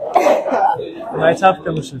chemistry.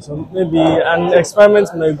 So maybe an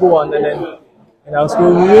experiment may go on, and then in our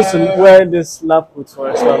school we used to wear this lab coat for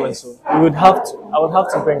experiments, so I would have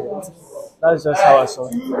to bring it. That's just how I saw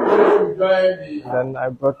it. And then I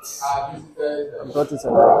brought it, and it was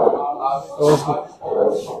good.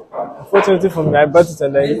 Unfortunately for me, I brought it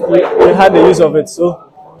and then we had the use of it, so.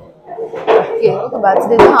 Okay, but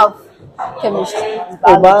they don't have chemistry. It's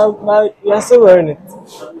but you are still wearing it.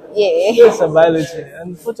 Yeah. It's a biology.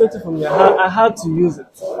 And unfortunately for me, I had to use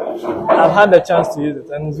it. I've had the chance to use it,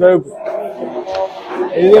 and it's very good.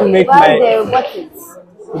 It didn't make my. They bought it.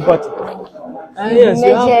 You bought it. Yes,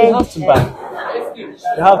 you have to buy.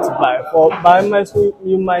 You have to buy. By my school,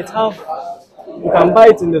 you can buy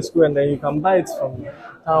it in the school and then you can buy it from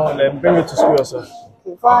town and then bring it to school yourself.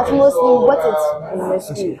 For us, mostly we bought it in the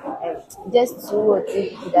school. Just 2 or 3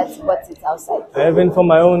 people that bought it outside. Even for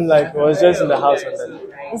my own, like, it was just in the house and then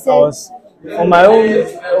for my own,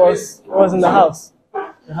 it was in the house.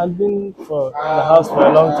 It had been in the house for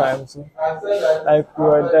a long time, so like we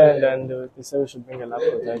were there and then they said we should bring a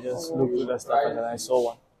laptop. I just looked through the stuff and then I saw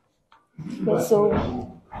one. Okay, so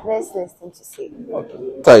let's listen to say.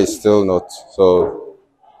 Okay. That is still not so.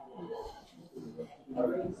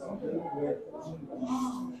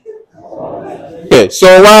 Okay,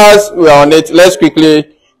 so whilst we are on it, let's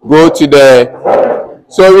quickly go to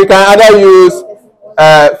so we can either use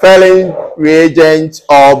Ferlin reagent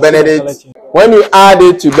or Benedict. When you add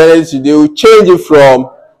it to Benedict, they will change it from,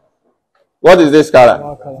 what is this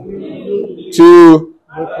color? To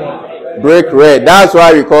brick red. That's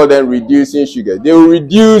why we call them reducing sugar. They will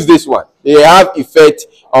reduce this one. They have effect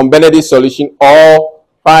on Benedict solution or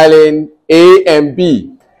filing A and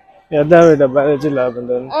B. Yeah, done with the biology lab and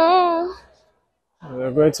then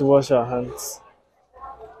we're going to wash our hands.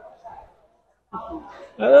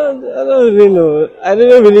 I don't really know. I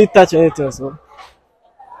didn't really touch anything, so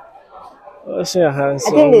washing your hands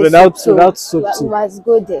without soap too. We must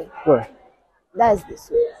go there. Where? That's the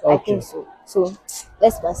soap. Okay. I think so. So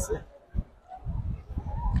let's pass it.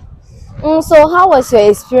 So how was your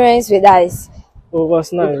experience with us? Oh, it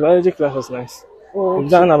was nice. Biology class was nice. Okay. We've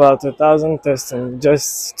done about 1,000 tests in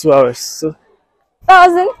just 2 hours. So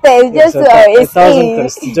 1,000 tests, just 2 hours. 1,000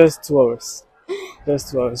 tests, just 2 hours.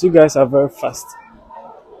 Just 2 hours. You guys are very fast.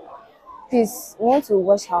 Please, we want to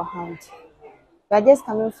wash our hands. We are just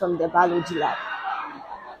coming from the biology lab.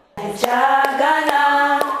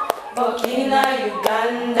 Ghana, Burkina,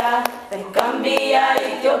 Uganda, then Gambia,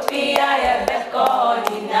 Ethiopia,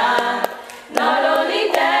 Ebeka, not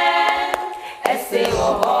only them,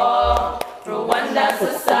 SAO, Rwanda,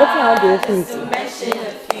 Society, just to mention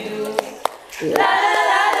a few. La la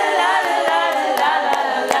la la la la la la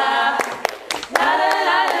la la la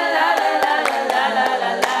la la la la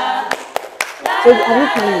la la. So have you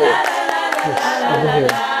come here? Yes, I'm here.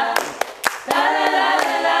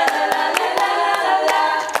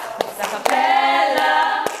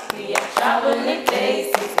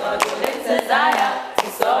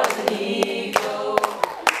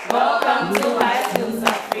 Welcome to High Schools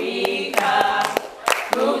Africa.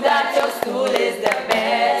 Prove that your school is the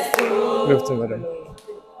best school. Good afternoon, madam.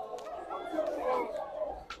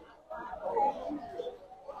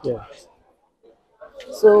 Yeah.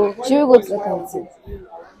 So should we go to the canteen?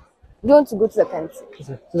 You want to go to the canteen?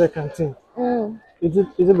 To the canteen. Mm. Is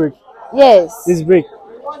it break? Yes. It's break.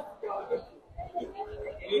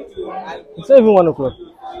 It's not even 1 o'clock.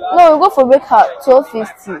 No, we go for break at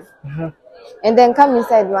 12:50. And then come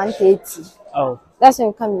inside 1:30. Oh. That's when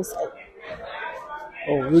we come inside.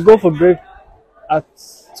 Oh, we go for break at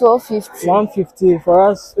 12:50. 1:50. For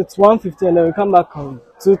us, it's 1:50, and then we come back on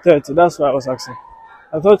 2:30. That's why I was asking.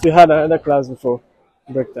 I thought we had another class before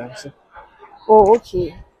break time. So. Oh,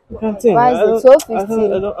 okay. Canteen. Why is it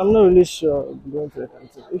 12:50? I'm not really sure going to the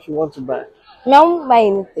canteen. If you want to buy. No, I won't buy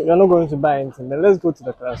anything. You're not going to buy anything. Then let's go to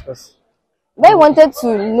the class first. But I wanted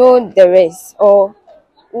to know the rest or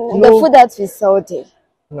the food that we sell there.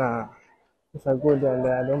 Nah. If I go there and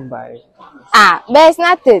then I don't buy. Ah, but it's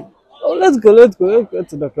nothing. Oh, let's go to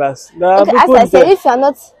the class. Okay, as I said, if you're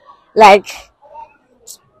not like,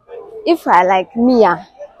 if I like me,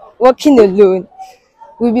 working alone,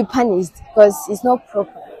 we'll be punished because it's not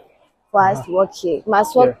proper for us to work here. We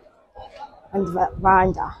must work on the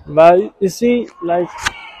veranda. But you see, like,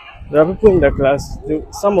 there are people in the class.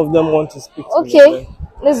 Some of them want to speak to me. Okay,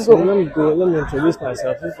 let's go. So let me go. Let me introduce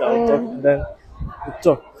myself. If I'll talk, then we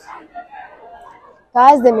talk. Can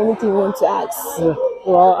I ask them anything you want to ask? Yeah.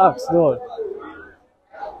 So I'll ask. No one.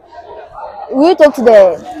 Will you talk to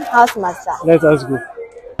the house master? Let us go.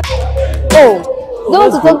 Oh, don't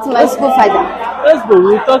want to talk to my school father? Let's go.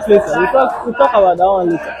 We'll talk later. We'll talk about that one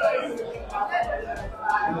later.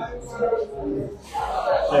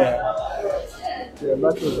 Yeah.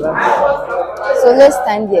 So let's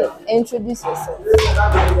stand here. Introduce yourself.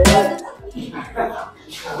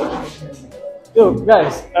 Yo,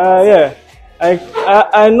 guys. Yeah.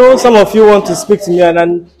 I know some of you want to speak to me, and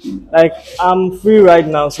I'm free right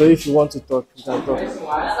now. So if you want to talk, you can talk.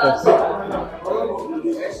 Yes.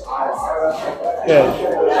 Yeah.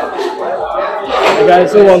 You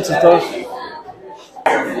guys who want to talk?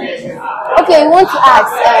 Okay, we want to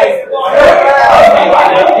ask,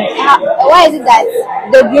 why is it that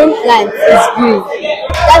the green plant is green?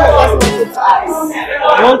 That's the first thing we want to ask.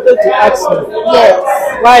 You wanted to ask me? Yes.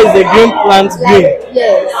 Why is the green plant green?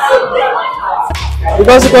 Yes.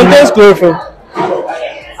 Because it contains chlorophyll.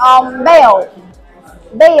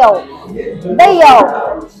 Bail.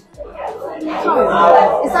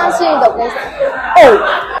 It's answering the question. Oh.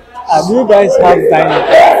 Do you guys have time?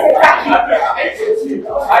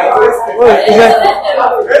 Wait, is it?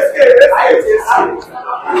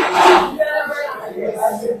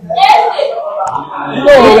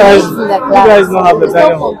 No, you guys don't have the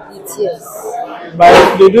dining hall. Yes. But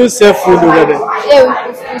they do sell food over there. Yeah,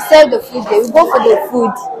 we sell the food there. We go for the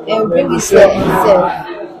food and we bring it here and sell.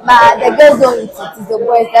 But the girls don't eat it. It's the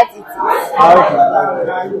boys that eat it.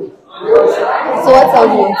 Okay. So what else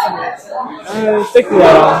do you want to know? Take me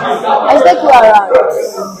around. I'll take you around.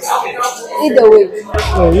 Either way.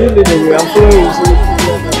 No, you lead the way. I'm following you.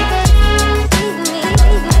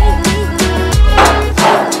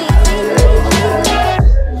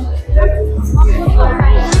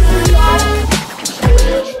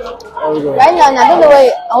 Right now, I don't know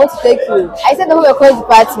where I want to take you. I said the whole economic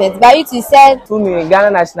department, but you two said to me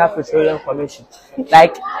Ghana National Petroleum Commission.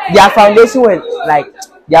 Like their foundation went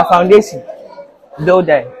their foundation built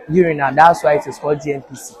there during that. That's why it is called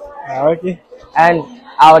GNPC. Okay. And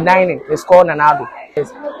our dining is called Nanado.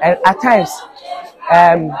 And at times,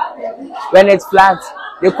 when it's flat,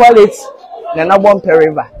 they call it Bompeh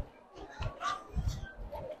River.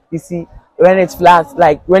 You see, when it's flat,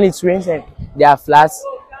 like when it's rains and there are floods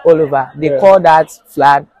all over, they call that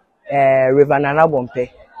flood River Bompeh.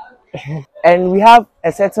 And we have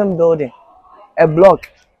a certain building, a block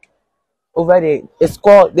over there. It's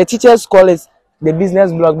called, the teachers call it the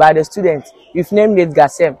business block, by the students we've named it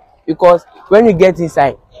Gasem, because when you get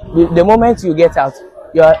inside, the moment you get out,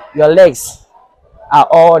 your legs are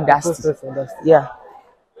all dusty. Posters are dusty. Yeah.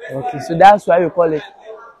 Okay. So that's why we call it.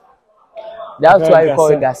 That's why we call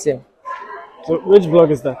it Gasem. So which block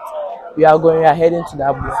is that? We are heading to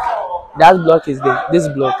that block. That block is this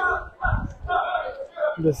block.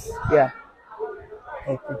 This. Yeah.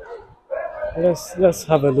 Okay. Let's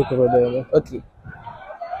have a look over there. Man. Okay.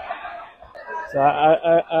 So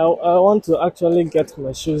I want to actually get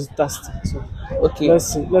my shoes dusty. So okay.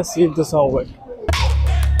 Let's see if this one works.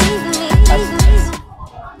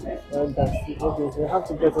 Okay, so we have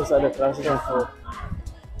to get inside the classroom for.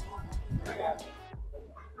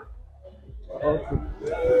 Okay.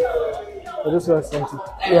 So this was empty.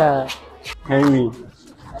 Yeah. Henry,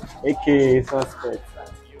 aka suspect.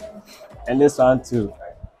 And this one too.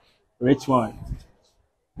 Rich one.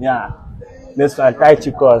 Yeah. This one, Tai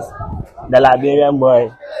Chikos, the Liberian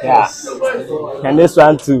boy. Yeah. Yes. And this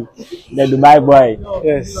one too, the Dubai boy.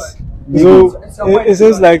 Yes. So it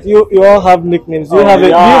seems like you all have nicknames. Do you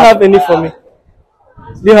have any for me?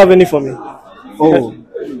 Do you have any for me? Oh,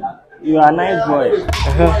 you are a nice boy.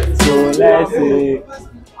 So let's say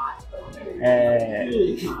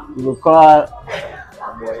you will call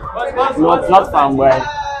not fanboy,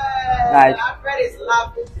 like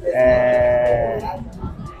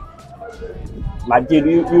Majid.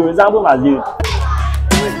 You resemble Majid.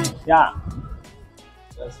 Yeah.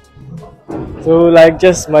 So like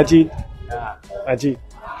just Majid. Yeah. Majid.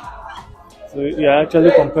 So you're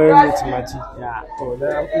actually comparing me to Majid. Yeah. Oh,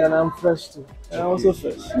 then I'm fresh too. I'm also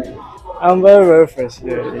fresh. I'm very, very fresh.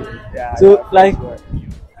 Yeah. So like,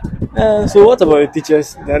 so what about your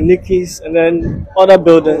teachers? The Nikis and then other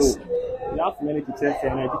buildings. We have many teachers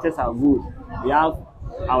and the teachers are good. We have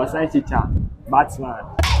our science teacher, Batman.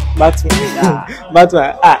 Yeah.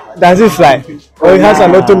 Batman. Does he fly? Or he has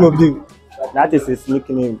an automobile? That is his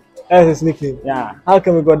nickname. That's his nickname. Yeah. How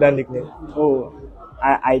can we got that nickname? Oh,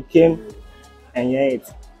 I came and hear it.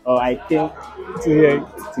 Or I came to hear it.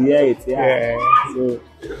 To hear it. Yeah. So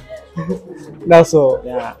that's all.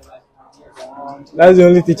 Yeah. That's the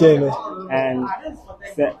only teacher you know. And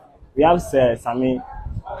we have Sir Sami.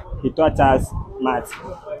 He taught us math.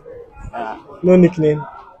 No nickname.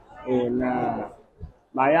 Nah.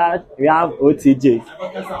 But we have OTJ.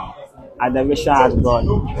 Adamisha has gone.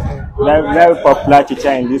 Very, very popular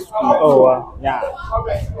teacher in this school. Oh wow. Yeah.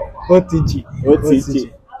 OTG.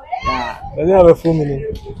 Yeah. Does it have a full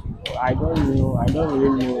meaning? I don't know. I don't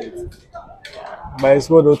really know it. But it's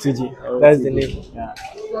called OTG. That's the name. Yeah.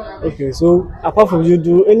 Okay, so apart from you,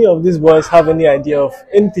 do any of these boys have any idea of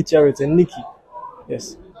any teacher with a Nikki?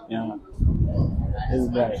 Yes. Yeah. This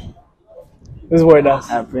guy. This boy does.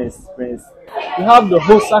 Prince. We have the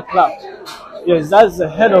HOSA club. Yes, that's the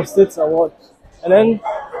head of states award. And then,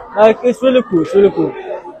 like, it's really cool.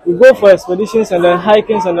 We go for expeditions and then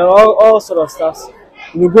hikings and then all sort of stuff.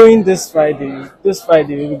 We're going this Friday. This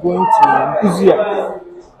Friday, we're going to Uzia.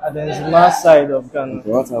 And then the north side of Ghana.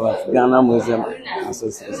 What about Ghana Muslim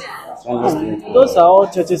Association? Those are all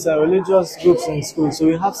churches and religious groups in school. So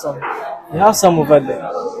we have some over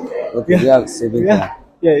there. Okay, we have saving club.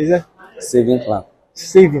 Yeah, is that saving club?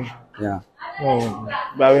 Saving. Yeah. Oh,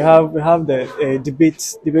 but we have the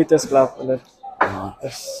debaters club and that.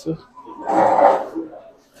 Yes. So,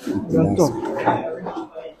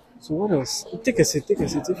 so what else? Take a seat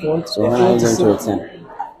if you want. So when are you going to return?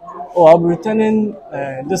 Oh, I'll be returning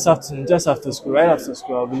this afternoon, just after school. Right after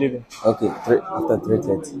school, I'll be leaving. Okay, after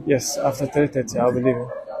 3:30. Yes, after 3:30, I'll be leaving.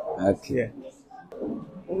 Okay.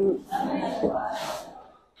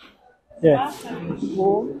 Yeah. Yeah.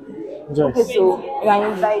 Joyce. Okay, so you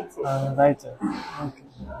are invited. I'm invited. Okay.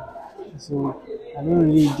 So I don't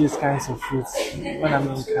really eat these kinds of fruits when I'm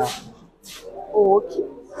in camp. Oh, okay.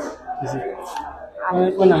 You see,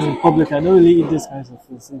 when I'm in public, I don't really eat these kinds of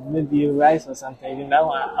foods. So maybe rice or something. Even that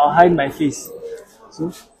one, I'll hide my face.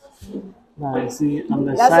 So now you see, I'm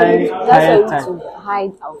the shy, quiet type. To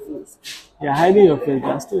hide our face. You're hiding your face,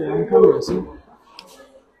 but still you're on camera. So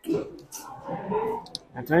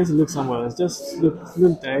I'm trying to look somewhere else. Just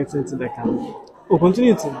look directly into the camera. Oh,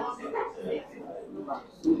 continue to.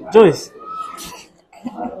 Joyce.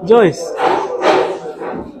 Yes.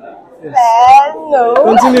 No.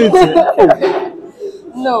 Continue to.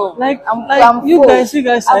 No. I'm you guys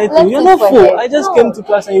are eating. You're not full. I just came to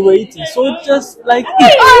class and you were eating. So just like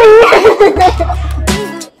eat.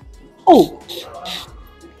 Oh.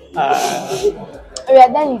 We are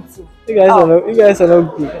done eating. You guys are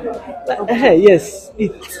not good. Like, yes,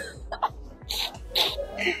 eat.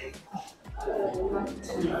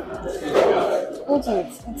 Don't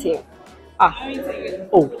eat it.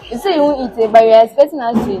 Oh. You say you won't eat it, but you're expecting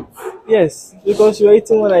us to eat. Yes, because you were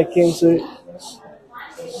eating when I came, so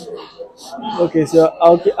Okay, so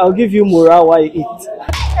I'll give you morale while you eat.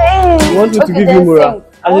 Hey, You want me to okay, give you then morale?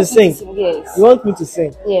 sing. I should sing. Yes. You want me to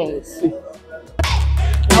sing? Yes.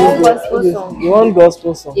 I want gospel Okay. song. You want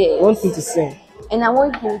gospel song? Yes. You want me to sing? And I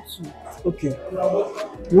want him to. Okay.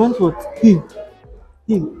 You want what?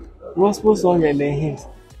 Him. Gospel song and then hymns.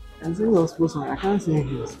 And sing gospel song. I can't sing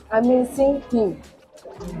hymns. I mean, sing him.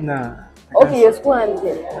 Nah. Okay, your school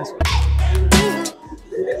anthem.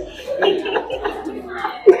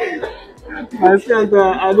 My friend,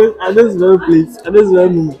 I just very pleased. I just very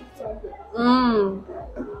moved.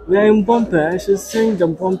 We are in Bompeh. I should sing the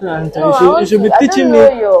Bompeh anthem. No, You should be teaching I me.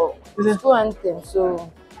 don't know your school anthem,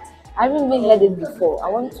 so I haven't even heard it before. I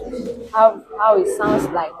want to have how it sounds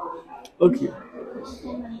like. Okay.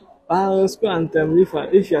 School anthem. If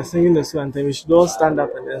you are singing the school anthem, you should all stand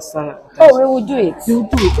up and then stand up. Oh, we will do it. You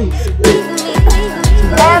do it.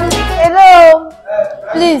 Hello,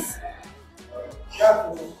 please.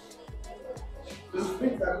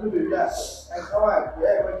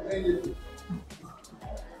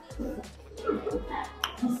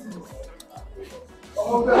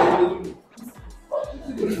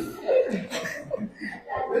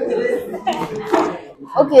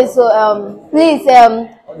 Okay, so please,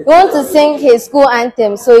 we want to sing his school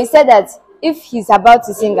anthem. So he said that if he's about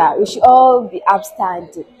to sing we should all be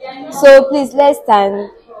upstanding. So please, let's stand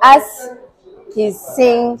as he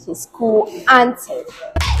sing his school anthem.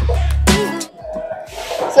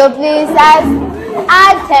 So please, as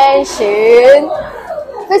attention.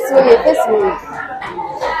 First way.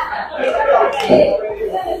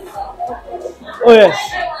 Oh yes.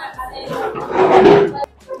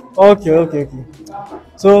 Okay.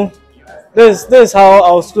 So this is how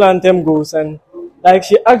our school anthem goes, and like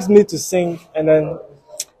she asked me to sing, and then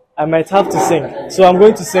I might have to sing. So I'm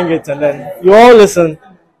going to sing it, and then you all listen.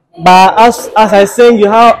 But as I sing, you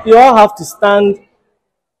all have to stand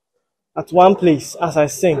at one place as I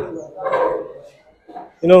sing.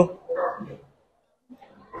 You know.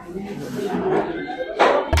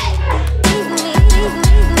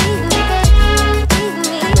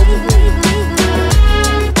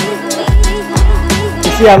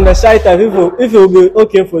 See, I'm the shy type. If it will be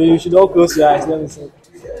okay for you, you should all close your eyes. Let me see.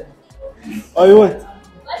 Or you won't?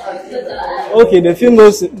 Okay, the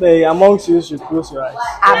females amongst you should close your eyes.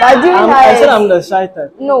 I said I'm the shy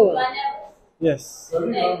type. No. Yes.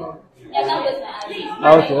 Okay.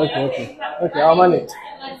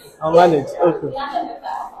 I'll manage.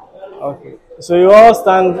 Okay. So you all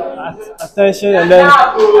stand at attention and then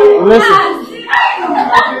listen.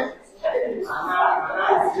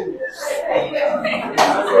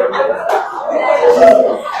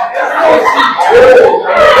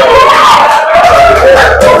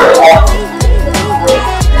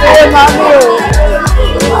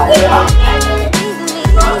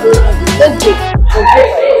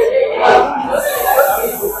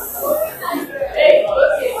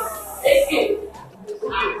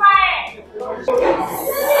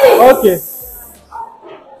 Okay.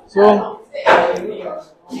 So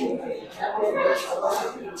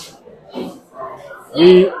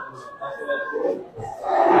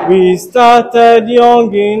we started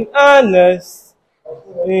young in earnest,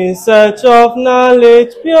 in search of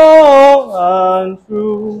knowledge pure and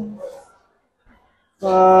true.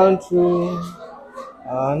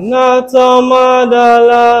 And not a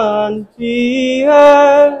motherland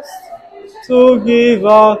PS to give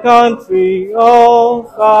our country of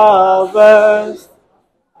our best.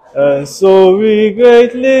 And so we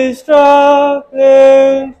greatly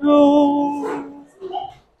struggling through.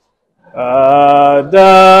 Ad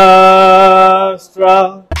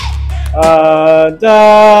astra, ad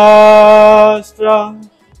astra,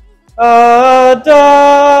 ad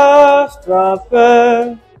astra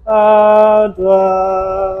per ad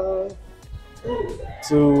astra.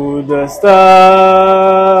 To the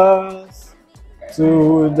stars,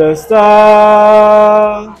 to the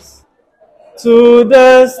stars, to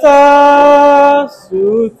the stars,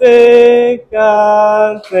 to think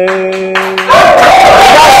and think.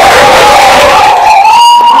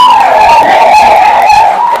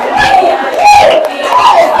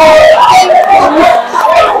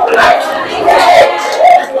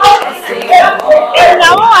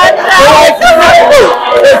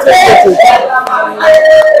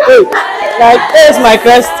 Like there's my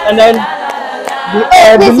crest, and then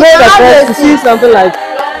below the crest you see something like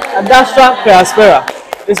Adastra Periaspera.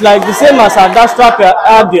 It's like the same as Adastra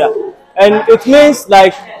Periadia, and it means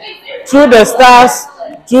like through the stars,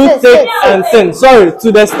 through thick and thin. Sorry,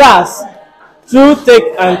 to the stars, through thick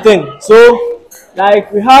and thin. So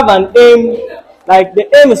like we have an aim. Like the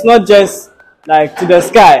aim is not just like to the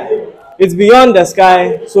sky; it's beyond the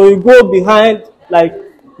sky. So you go behind, like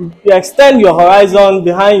you extend your horizon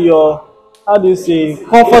behind your, how do you say,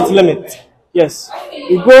 comfort limit. Yes,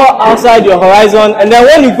 you go outside your horizon, and then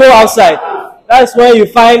when you go outside, that's when you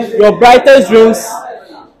find your brightest dreams,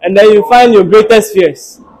 and then you find your greatest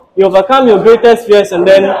fears. You overcome your greatest fears, and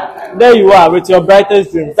then there you are with your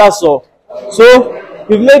brightest dreams. That's all. So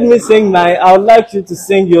you've made me sing my. I would like you to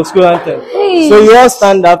sing your school anthem. Please. So you all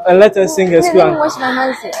stand up and let us sing a school Let me anthem. wash my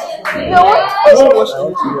hands. No, wash.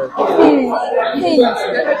 Please.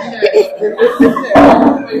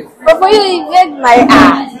 But for you, you get my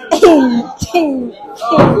ass.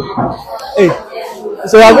 Hey,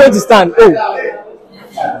 so we are going to stand. Oh.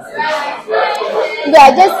 Yeah,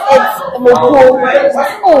 I just ate moko.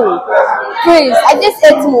 Oh, please, I just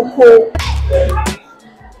ate moko.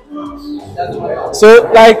 So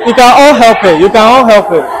like you can all help it. You can all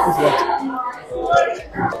help it.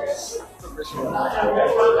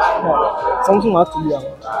 Something has to be.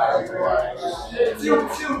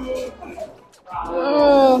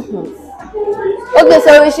 Okay, so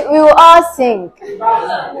we will all sing.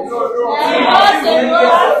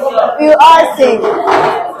 We will all sing.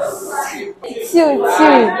 Two.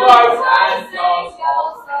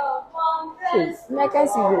 Like I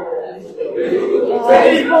see you.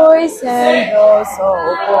 Boys and girls of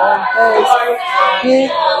Bompeh,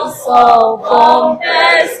 kids of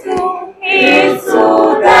Bompeh school, into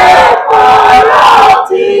the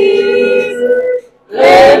parties.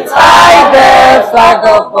 Lift high the flag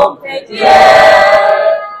of Bompeh,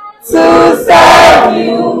 yeah, to serve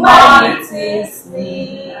humanity's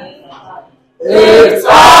need. Lift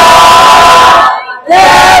high the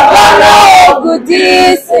banner of good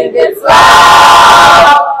deeds, sing it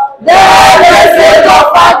loud. The message of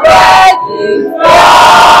our guiding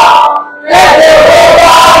God. Let the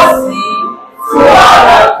world sing to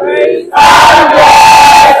our praise and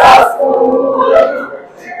bless our school.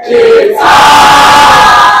 Lift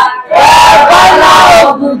high the banner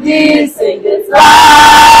of good deeds, sing it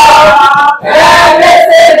loud. The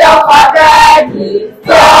message of our guiding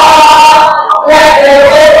God. Let the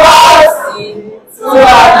world sing to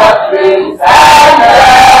our praise and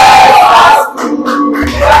bless our school.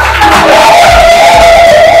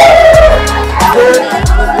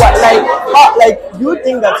 Do you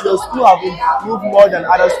think that your school have improved more than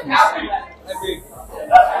other schools?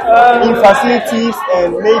 In facilities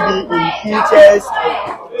and maybe in teachers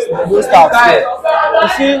and those stuff. You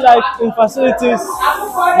see, like in facilities,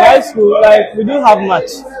 my school, like we do have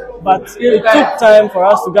much, but it took time for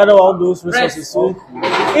us to gather all those resources. So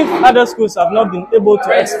if other schools have not been able to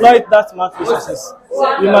exploit that much resources,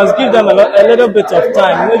 you must give them a little bit of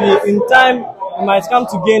time. Maybe in time, you might come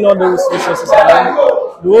to gain all those resources. And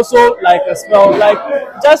you also like a spell, like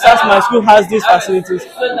just as my school has these facilities,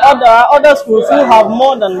 other schools who have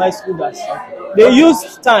more than my school does. They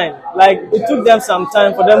used time, like it took them some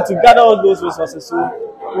time for them to gather all those resources. So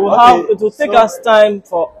it will take us time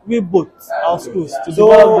for we both our schools to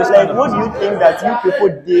develop this kind of what do you think that you people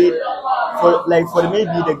did for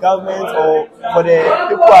maybe the government or for the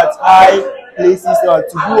people at high places to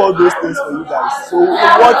do all those things for you guys? So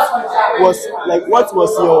what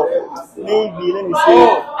was your, maybe let me say,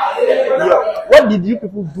 what did you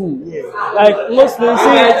people do? Yeah. Like mostly,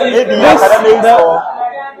 maybe academics or.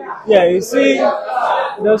 Yeah, you see,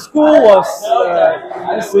 the school was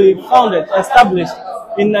established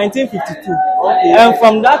in 1952. Okay. And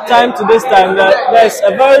from that time to this time, there's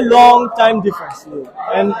a very long time difference.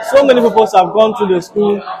 And so many people have gone through the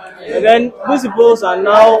school. And then these people are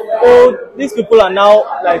now old. These people are now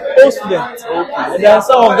like old students. Okay. And then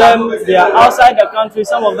some of them, they are outside the country.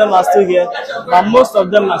 Some of them are still here, but most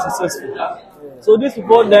of them are successful. So these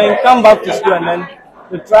people then come back to school and then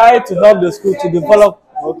they try to help the school to develop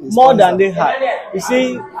more than they had. You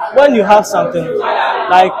see, when you have something,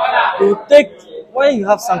 like when you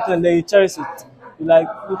have something, then you cherish it.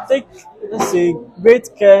 You take, let's say,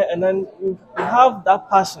 great care, and then you have that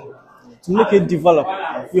passion to make it develop.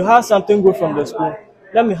 You have something good from the school.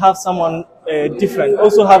 Let me have someone different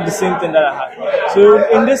also have the same thing that I had. So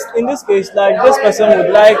in this case, like this person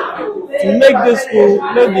would like to make this school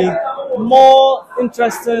maybe more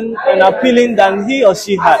interesting and appealing than he or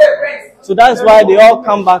she had. So that's why they all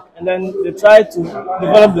come back and then they try to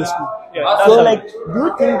develop the school. Yeah, so like, do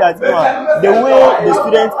you think that the way the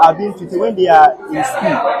students are being treated when they are in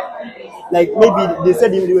school, like maybe they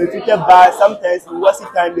said they were treated bad, sometimes in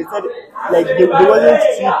worship time they said like they wasn't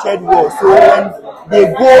treated well. So when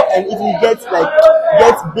they go and if you get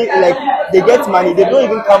big, like they get money, they don't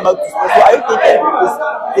even come back to school. So are you thinking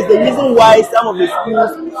is the reason why some of the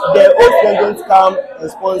schools, their old students don't come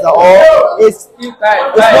and sponsor, or it's not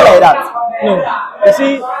like that? No, You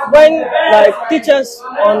see, when like teachers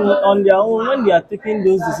on their own, when they are taking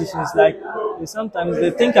those decisions, like sometimes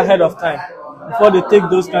they think ahead of time before they take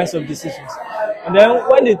those kinds of decisions. And then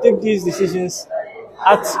when they take these decisions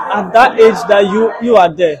at that age that you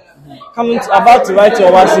are there, about to write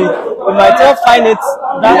your wasi, you might not find it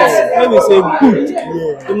that maybe say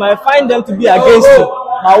good. You might find them to be against you.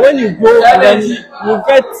 But when you go and then you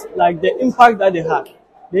get like the impact that they had,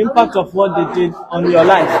 the impact of what they did on your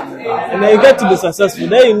life, and then you get to be successful,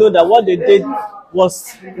 then you know that what they did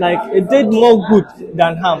was like it did more good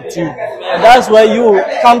than harm to you. And that's where you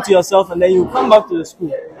come to yourself and then you come back to the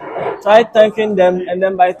school. Try thanking them, and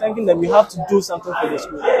then by thanking them, you have to do something for the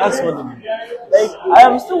school. That's what they do. Like, I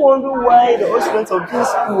am still wondering why the old students of this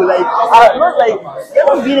school, like, are not like, they're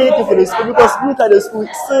not doing anything for the school, because look at the school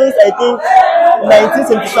since, I think,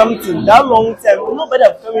 1970 something, that long time, nobody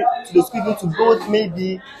have come to the school even to build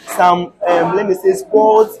maybe some, let me say,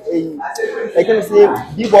 sports, like, let me say,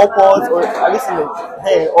 b-ball courts, or,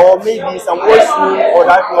 or maybe some old school, or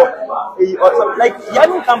that, or some, like, you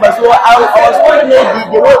haven't come back, so I was wondering maybe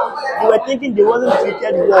they were thinking they wasn't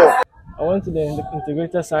treated well. I went to the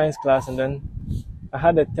integrated science class and then I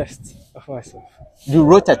had a test of myself. You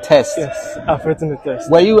wrote a test? Yes, I've written a test.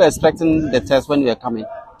 Were you expecting the test when you were coming?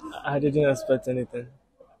 I didn't expect anything.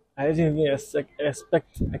 I didn't even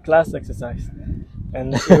expect a class exercise.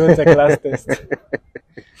 And I wrote a class test.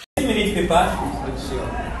 10-minute paper.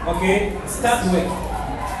 Okay, start work.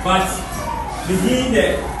 But begin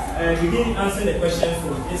answering the questions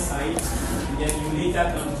from this side, and then you later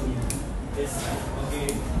come to this side. Okay,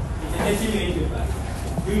 it's a 30-minute paper.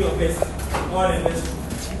 Do your best, all the best.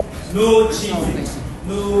 No cheating.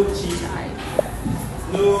 No cheating.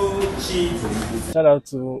 No cheating. Shout out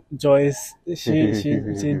to Joyce.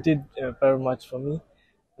 She did very much for me.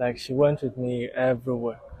 Like, she went with me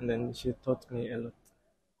everywhere, and then she taught me a lot.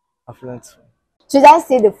 I've learned so. Should I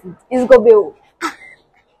say the food? It's go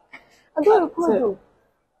I don't know.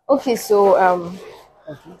 Okay, so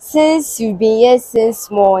since you've been here since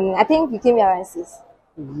morning, I think you came here around 6.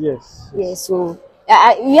 Yes. Yeah, so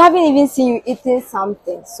we haven't even seen you eating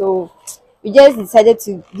something, so we just decided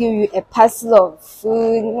to give you a parcel of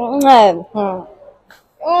food.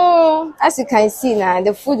 As you can see now,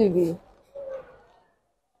 the food will be.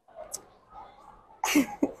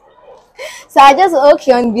 So I just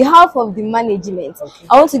on behalf of the management,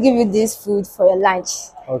 I want to give you this food for your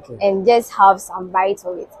lunch. Okay. And just have some bite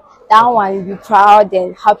of it. That one will be proud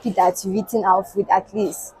and happy that you've eaten our food at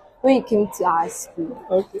least when you came to our school.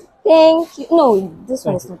 Okay. Thank you. No, this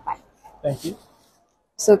one is not bad. Thank you.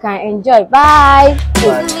 So can I enjoy? Bye.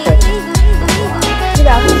 Bye. Good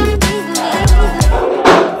afternoon.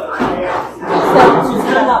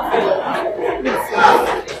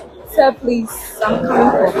 Sir, please, I'm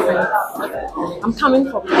coming for friends. I'm coming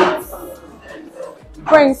for friends.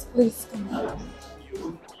 Friends, please.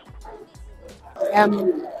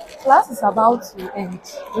 Class is about to end.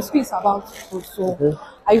 The school is about to close, so Okay.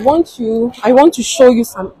 I want to show you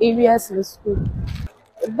some areas in the school.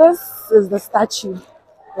 This is the statue.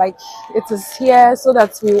 Like, it is here so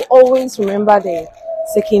that we always remember the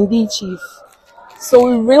secondary chief. So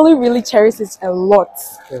we really, really cherish it a lot.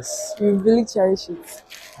 Yes. We really cherish it.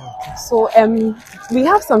 So we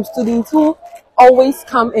have some students who always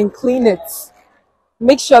come and clean it.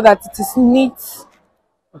 Make sure that it is neat.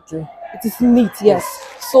 Okay. It is neat, yes.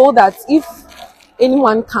 So that if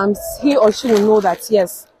anyone comes, he or she will know that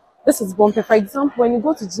yes, this is Bompeh. For example, when you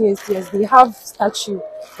go to GSTS, they have statue,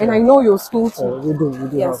 and I know your school too. We do.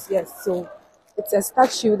 Yes, yes. So it's a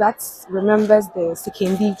statue that remembers the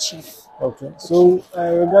secondary chief. Okay. So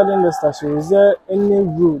regarding the statue, is there any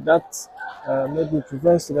rule that maybe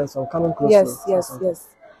prevents students from coming close to it?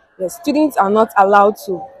 Yes. Students are not allowed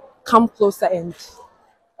to come closer, and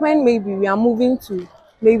when maybe we are moving to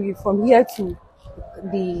maybe from here to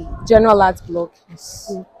the general arts block,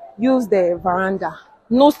 to use the veranda,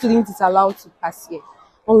 no student is allowed to pass here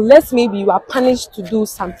unless maybe you are punished to do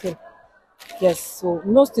something. Yes, so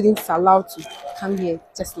no student is allowed to come here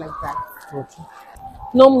just like that. Okay.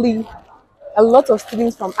 Normally, a lot of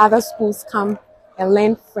students from other schools come and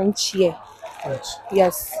learn French here. French.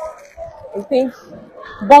 Yes. I think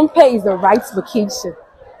Bompeh is the right location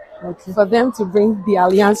for them to bring the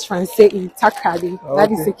Alliance Française in Takrady. Okay.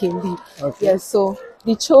 That is secondary. Okay. Yes, so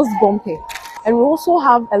they chose Bompeh. And we also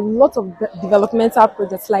have a lot of developmental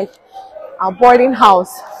projects like our boarding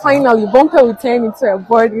house. Finally, Bompeh will turn into a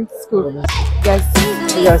boarding school.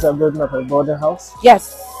 Yes. You guys are building up a boarding house?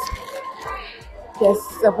 Yes. Yes,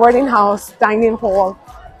 a boarding house, dining hall.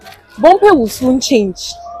 Bompeh will soon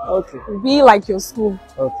change. Okay. It'll be like your school.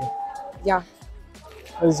 Okay. Yeah.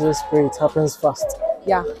 Let's just pray it happens fast.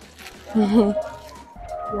 Yeah.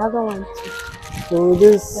 The other one too. So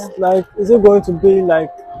this, like, is it going to be like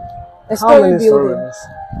A how story many building. stories?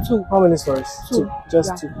 2. How many stories? Two.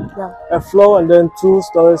 Just Yeah. 2. Yeah. A floor and then 2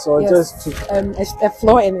 stories, or Yes. just 2? A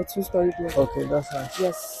floor and a 2-story building. Okay, that's nice.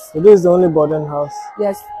 Yes. So this is the only boarding house.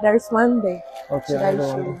 Yes, there is one there. Okay, Should I another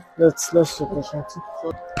show one. you? Let's check this one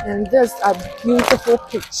too. And this a beautiful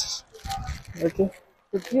pitch. Okay.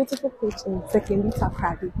 The beautiful pitch in Second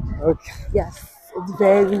Takradi. Okay. Yes, it's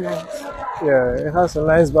very nice. Yeah, it has a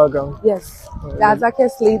nice background. Yes, the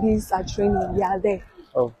Azakes ladies are training. They are there.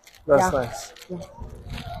 Oh, that's Yeah. nice. Yeah.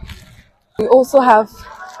 We also have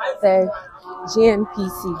the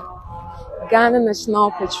GNPC, Ghana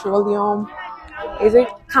National Petroleum. Is it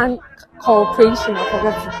Corporation? I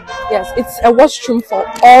forgot. Yes, it's a washroom for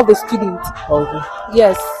all the students. Okay.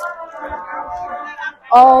 Yes,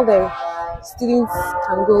 all the students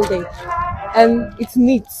can go there, and it's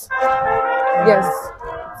neat. Yes,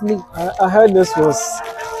 it's neat. I heard this was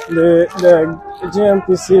the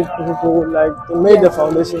GMPC people, like, they made the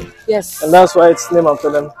foundation. Yes. And that's why it's named after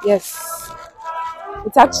them. Yes,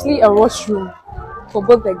 it's actually a washroom for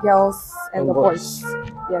both the girls and the boys.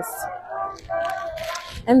 Yes.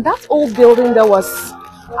 And that old building there was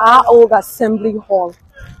our old assembly hall.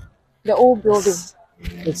 The old building.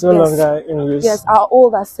 It's no longer in use. Yes, our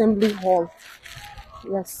old assembly hall.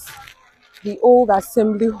 Yes, the old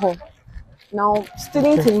assembly hall. Now,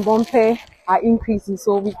 students in Bompeh are increasing,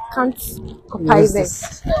 so we can't occupy Use them.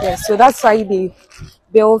 this. Yes, so that's why they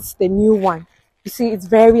built the new one. You see, it's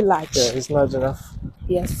very large. Yeah, it's large enough.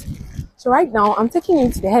 Yes. So right now, I'm taking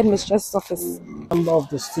you to the headmistress's office. The number of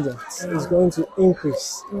the students is going to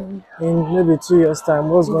increase in maybe 2 years' time.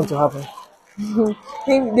 What's going to happen?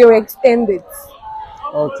 They will extend it.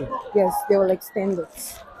 Okay. Yes, they will extend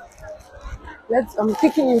it. I'm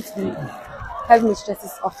taking you to the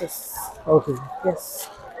headmistress's office. Okay. Yes.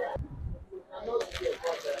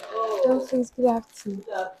 Hello, please, good afternoon.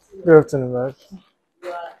 Good afternoon, Mark.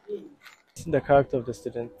 The character of the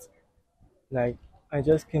student. Like, I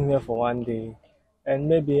just came here for 1 day, and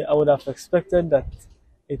maybe I would have expected that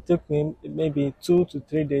it took me maybe 2 to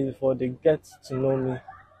 3 days before they get to know me,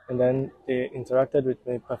 and then they interacted with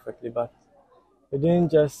me perfectly. But within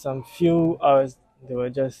just some few hours, they were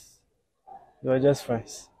just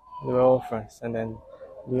friends. They were all friends, and then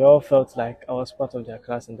we all felt like I was part of their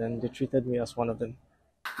class, and then they treated me as one of them.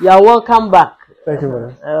 You are welcome back. Thank you,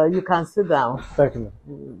 madam. You can sit down. Thank you,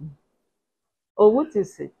 madam. Oh, what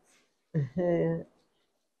is it?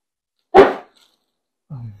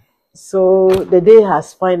 So the day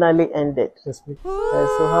has finally ended. Yes, please.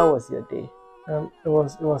 So how was your day? It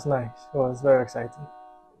was nice. It was very exciting.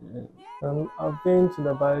 I've been to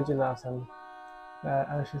the biology labs, and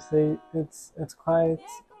I should say it's quite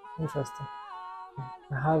interesting.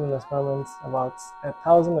 I had an experiment, about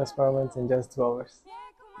 1,000 experiments in just 2 hours.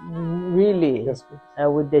 Really? Yes, please.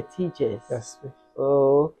 With the teachers? Yes, please.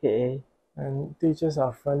 Oh, okay. And teachers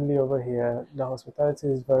are friendly over here. The hospitality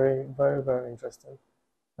is very, very, very interesting.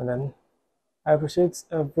 And then I appreciate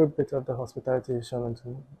every bit of the hospitality you've shown to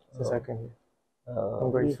me since I came here.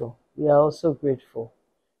 I'm grateful. We are also grateful.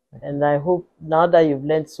 And I hope now that you've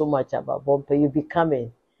learned so much about Bompeh, you'll be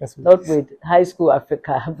coming. Yes, not with High School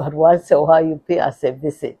Africa, but once in a while you pay us a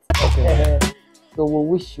visit. Okay. So we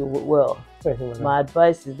wish you well. Thank you, madam. My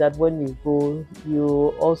advice is that when you go,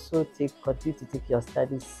 you also continue to take your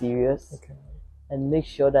studies serious. Okay. And make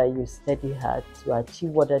sure that you study hard to achieve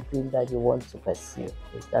whatever dream that you want to pursue.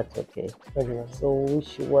 Is that okay? Thank you, madam. So we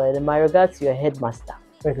wish you well. And my regards to your headmaster.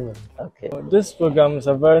 Thank you, madam. Okay. This program is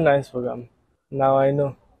a very nice program. Now I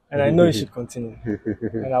know. And I know it should continue.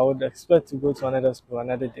 And I would expect to go to another school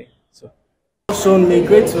another day. So, shown me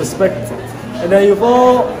great respect. And then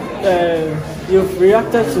you've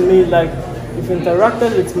reacted to me like, you've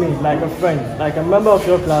interacted with me like a friend, like a member of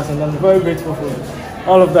your class, and I'm very grateful for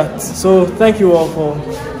all of that. So thank you all for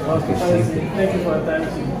thank you for your time.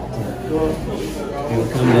 You will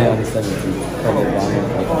come there on the 17th.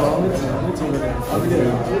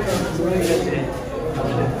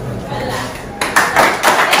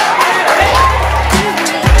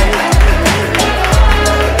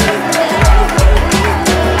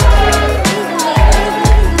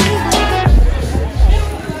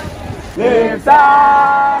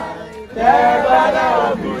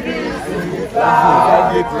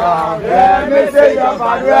 The message of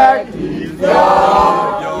our work is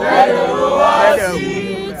young. Let the world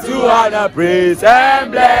see to honor, praise,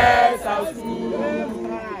 and bless our school.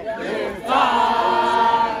 Lift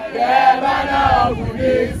high the banner of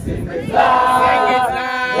goodness in the sky.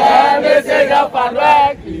 The message of our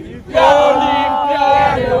work is young.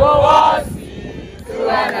 Let the world see to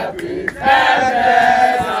honor, praise.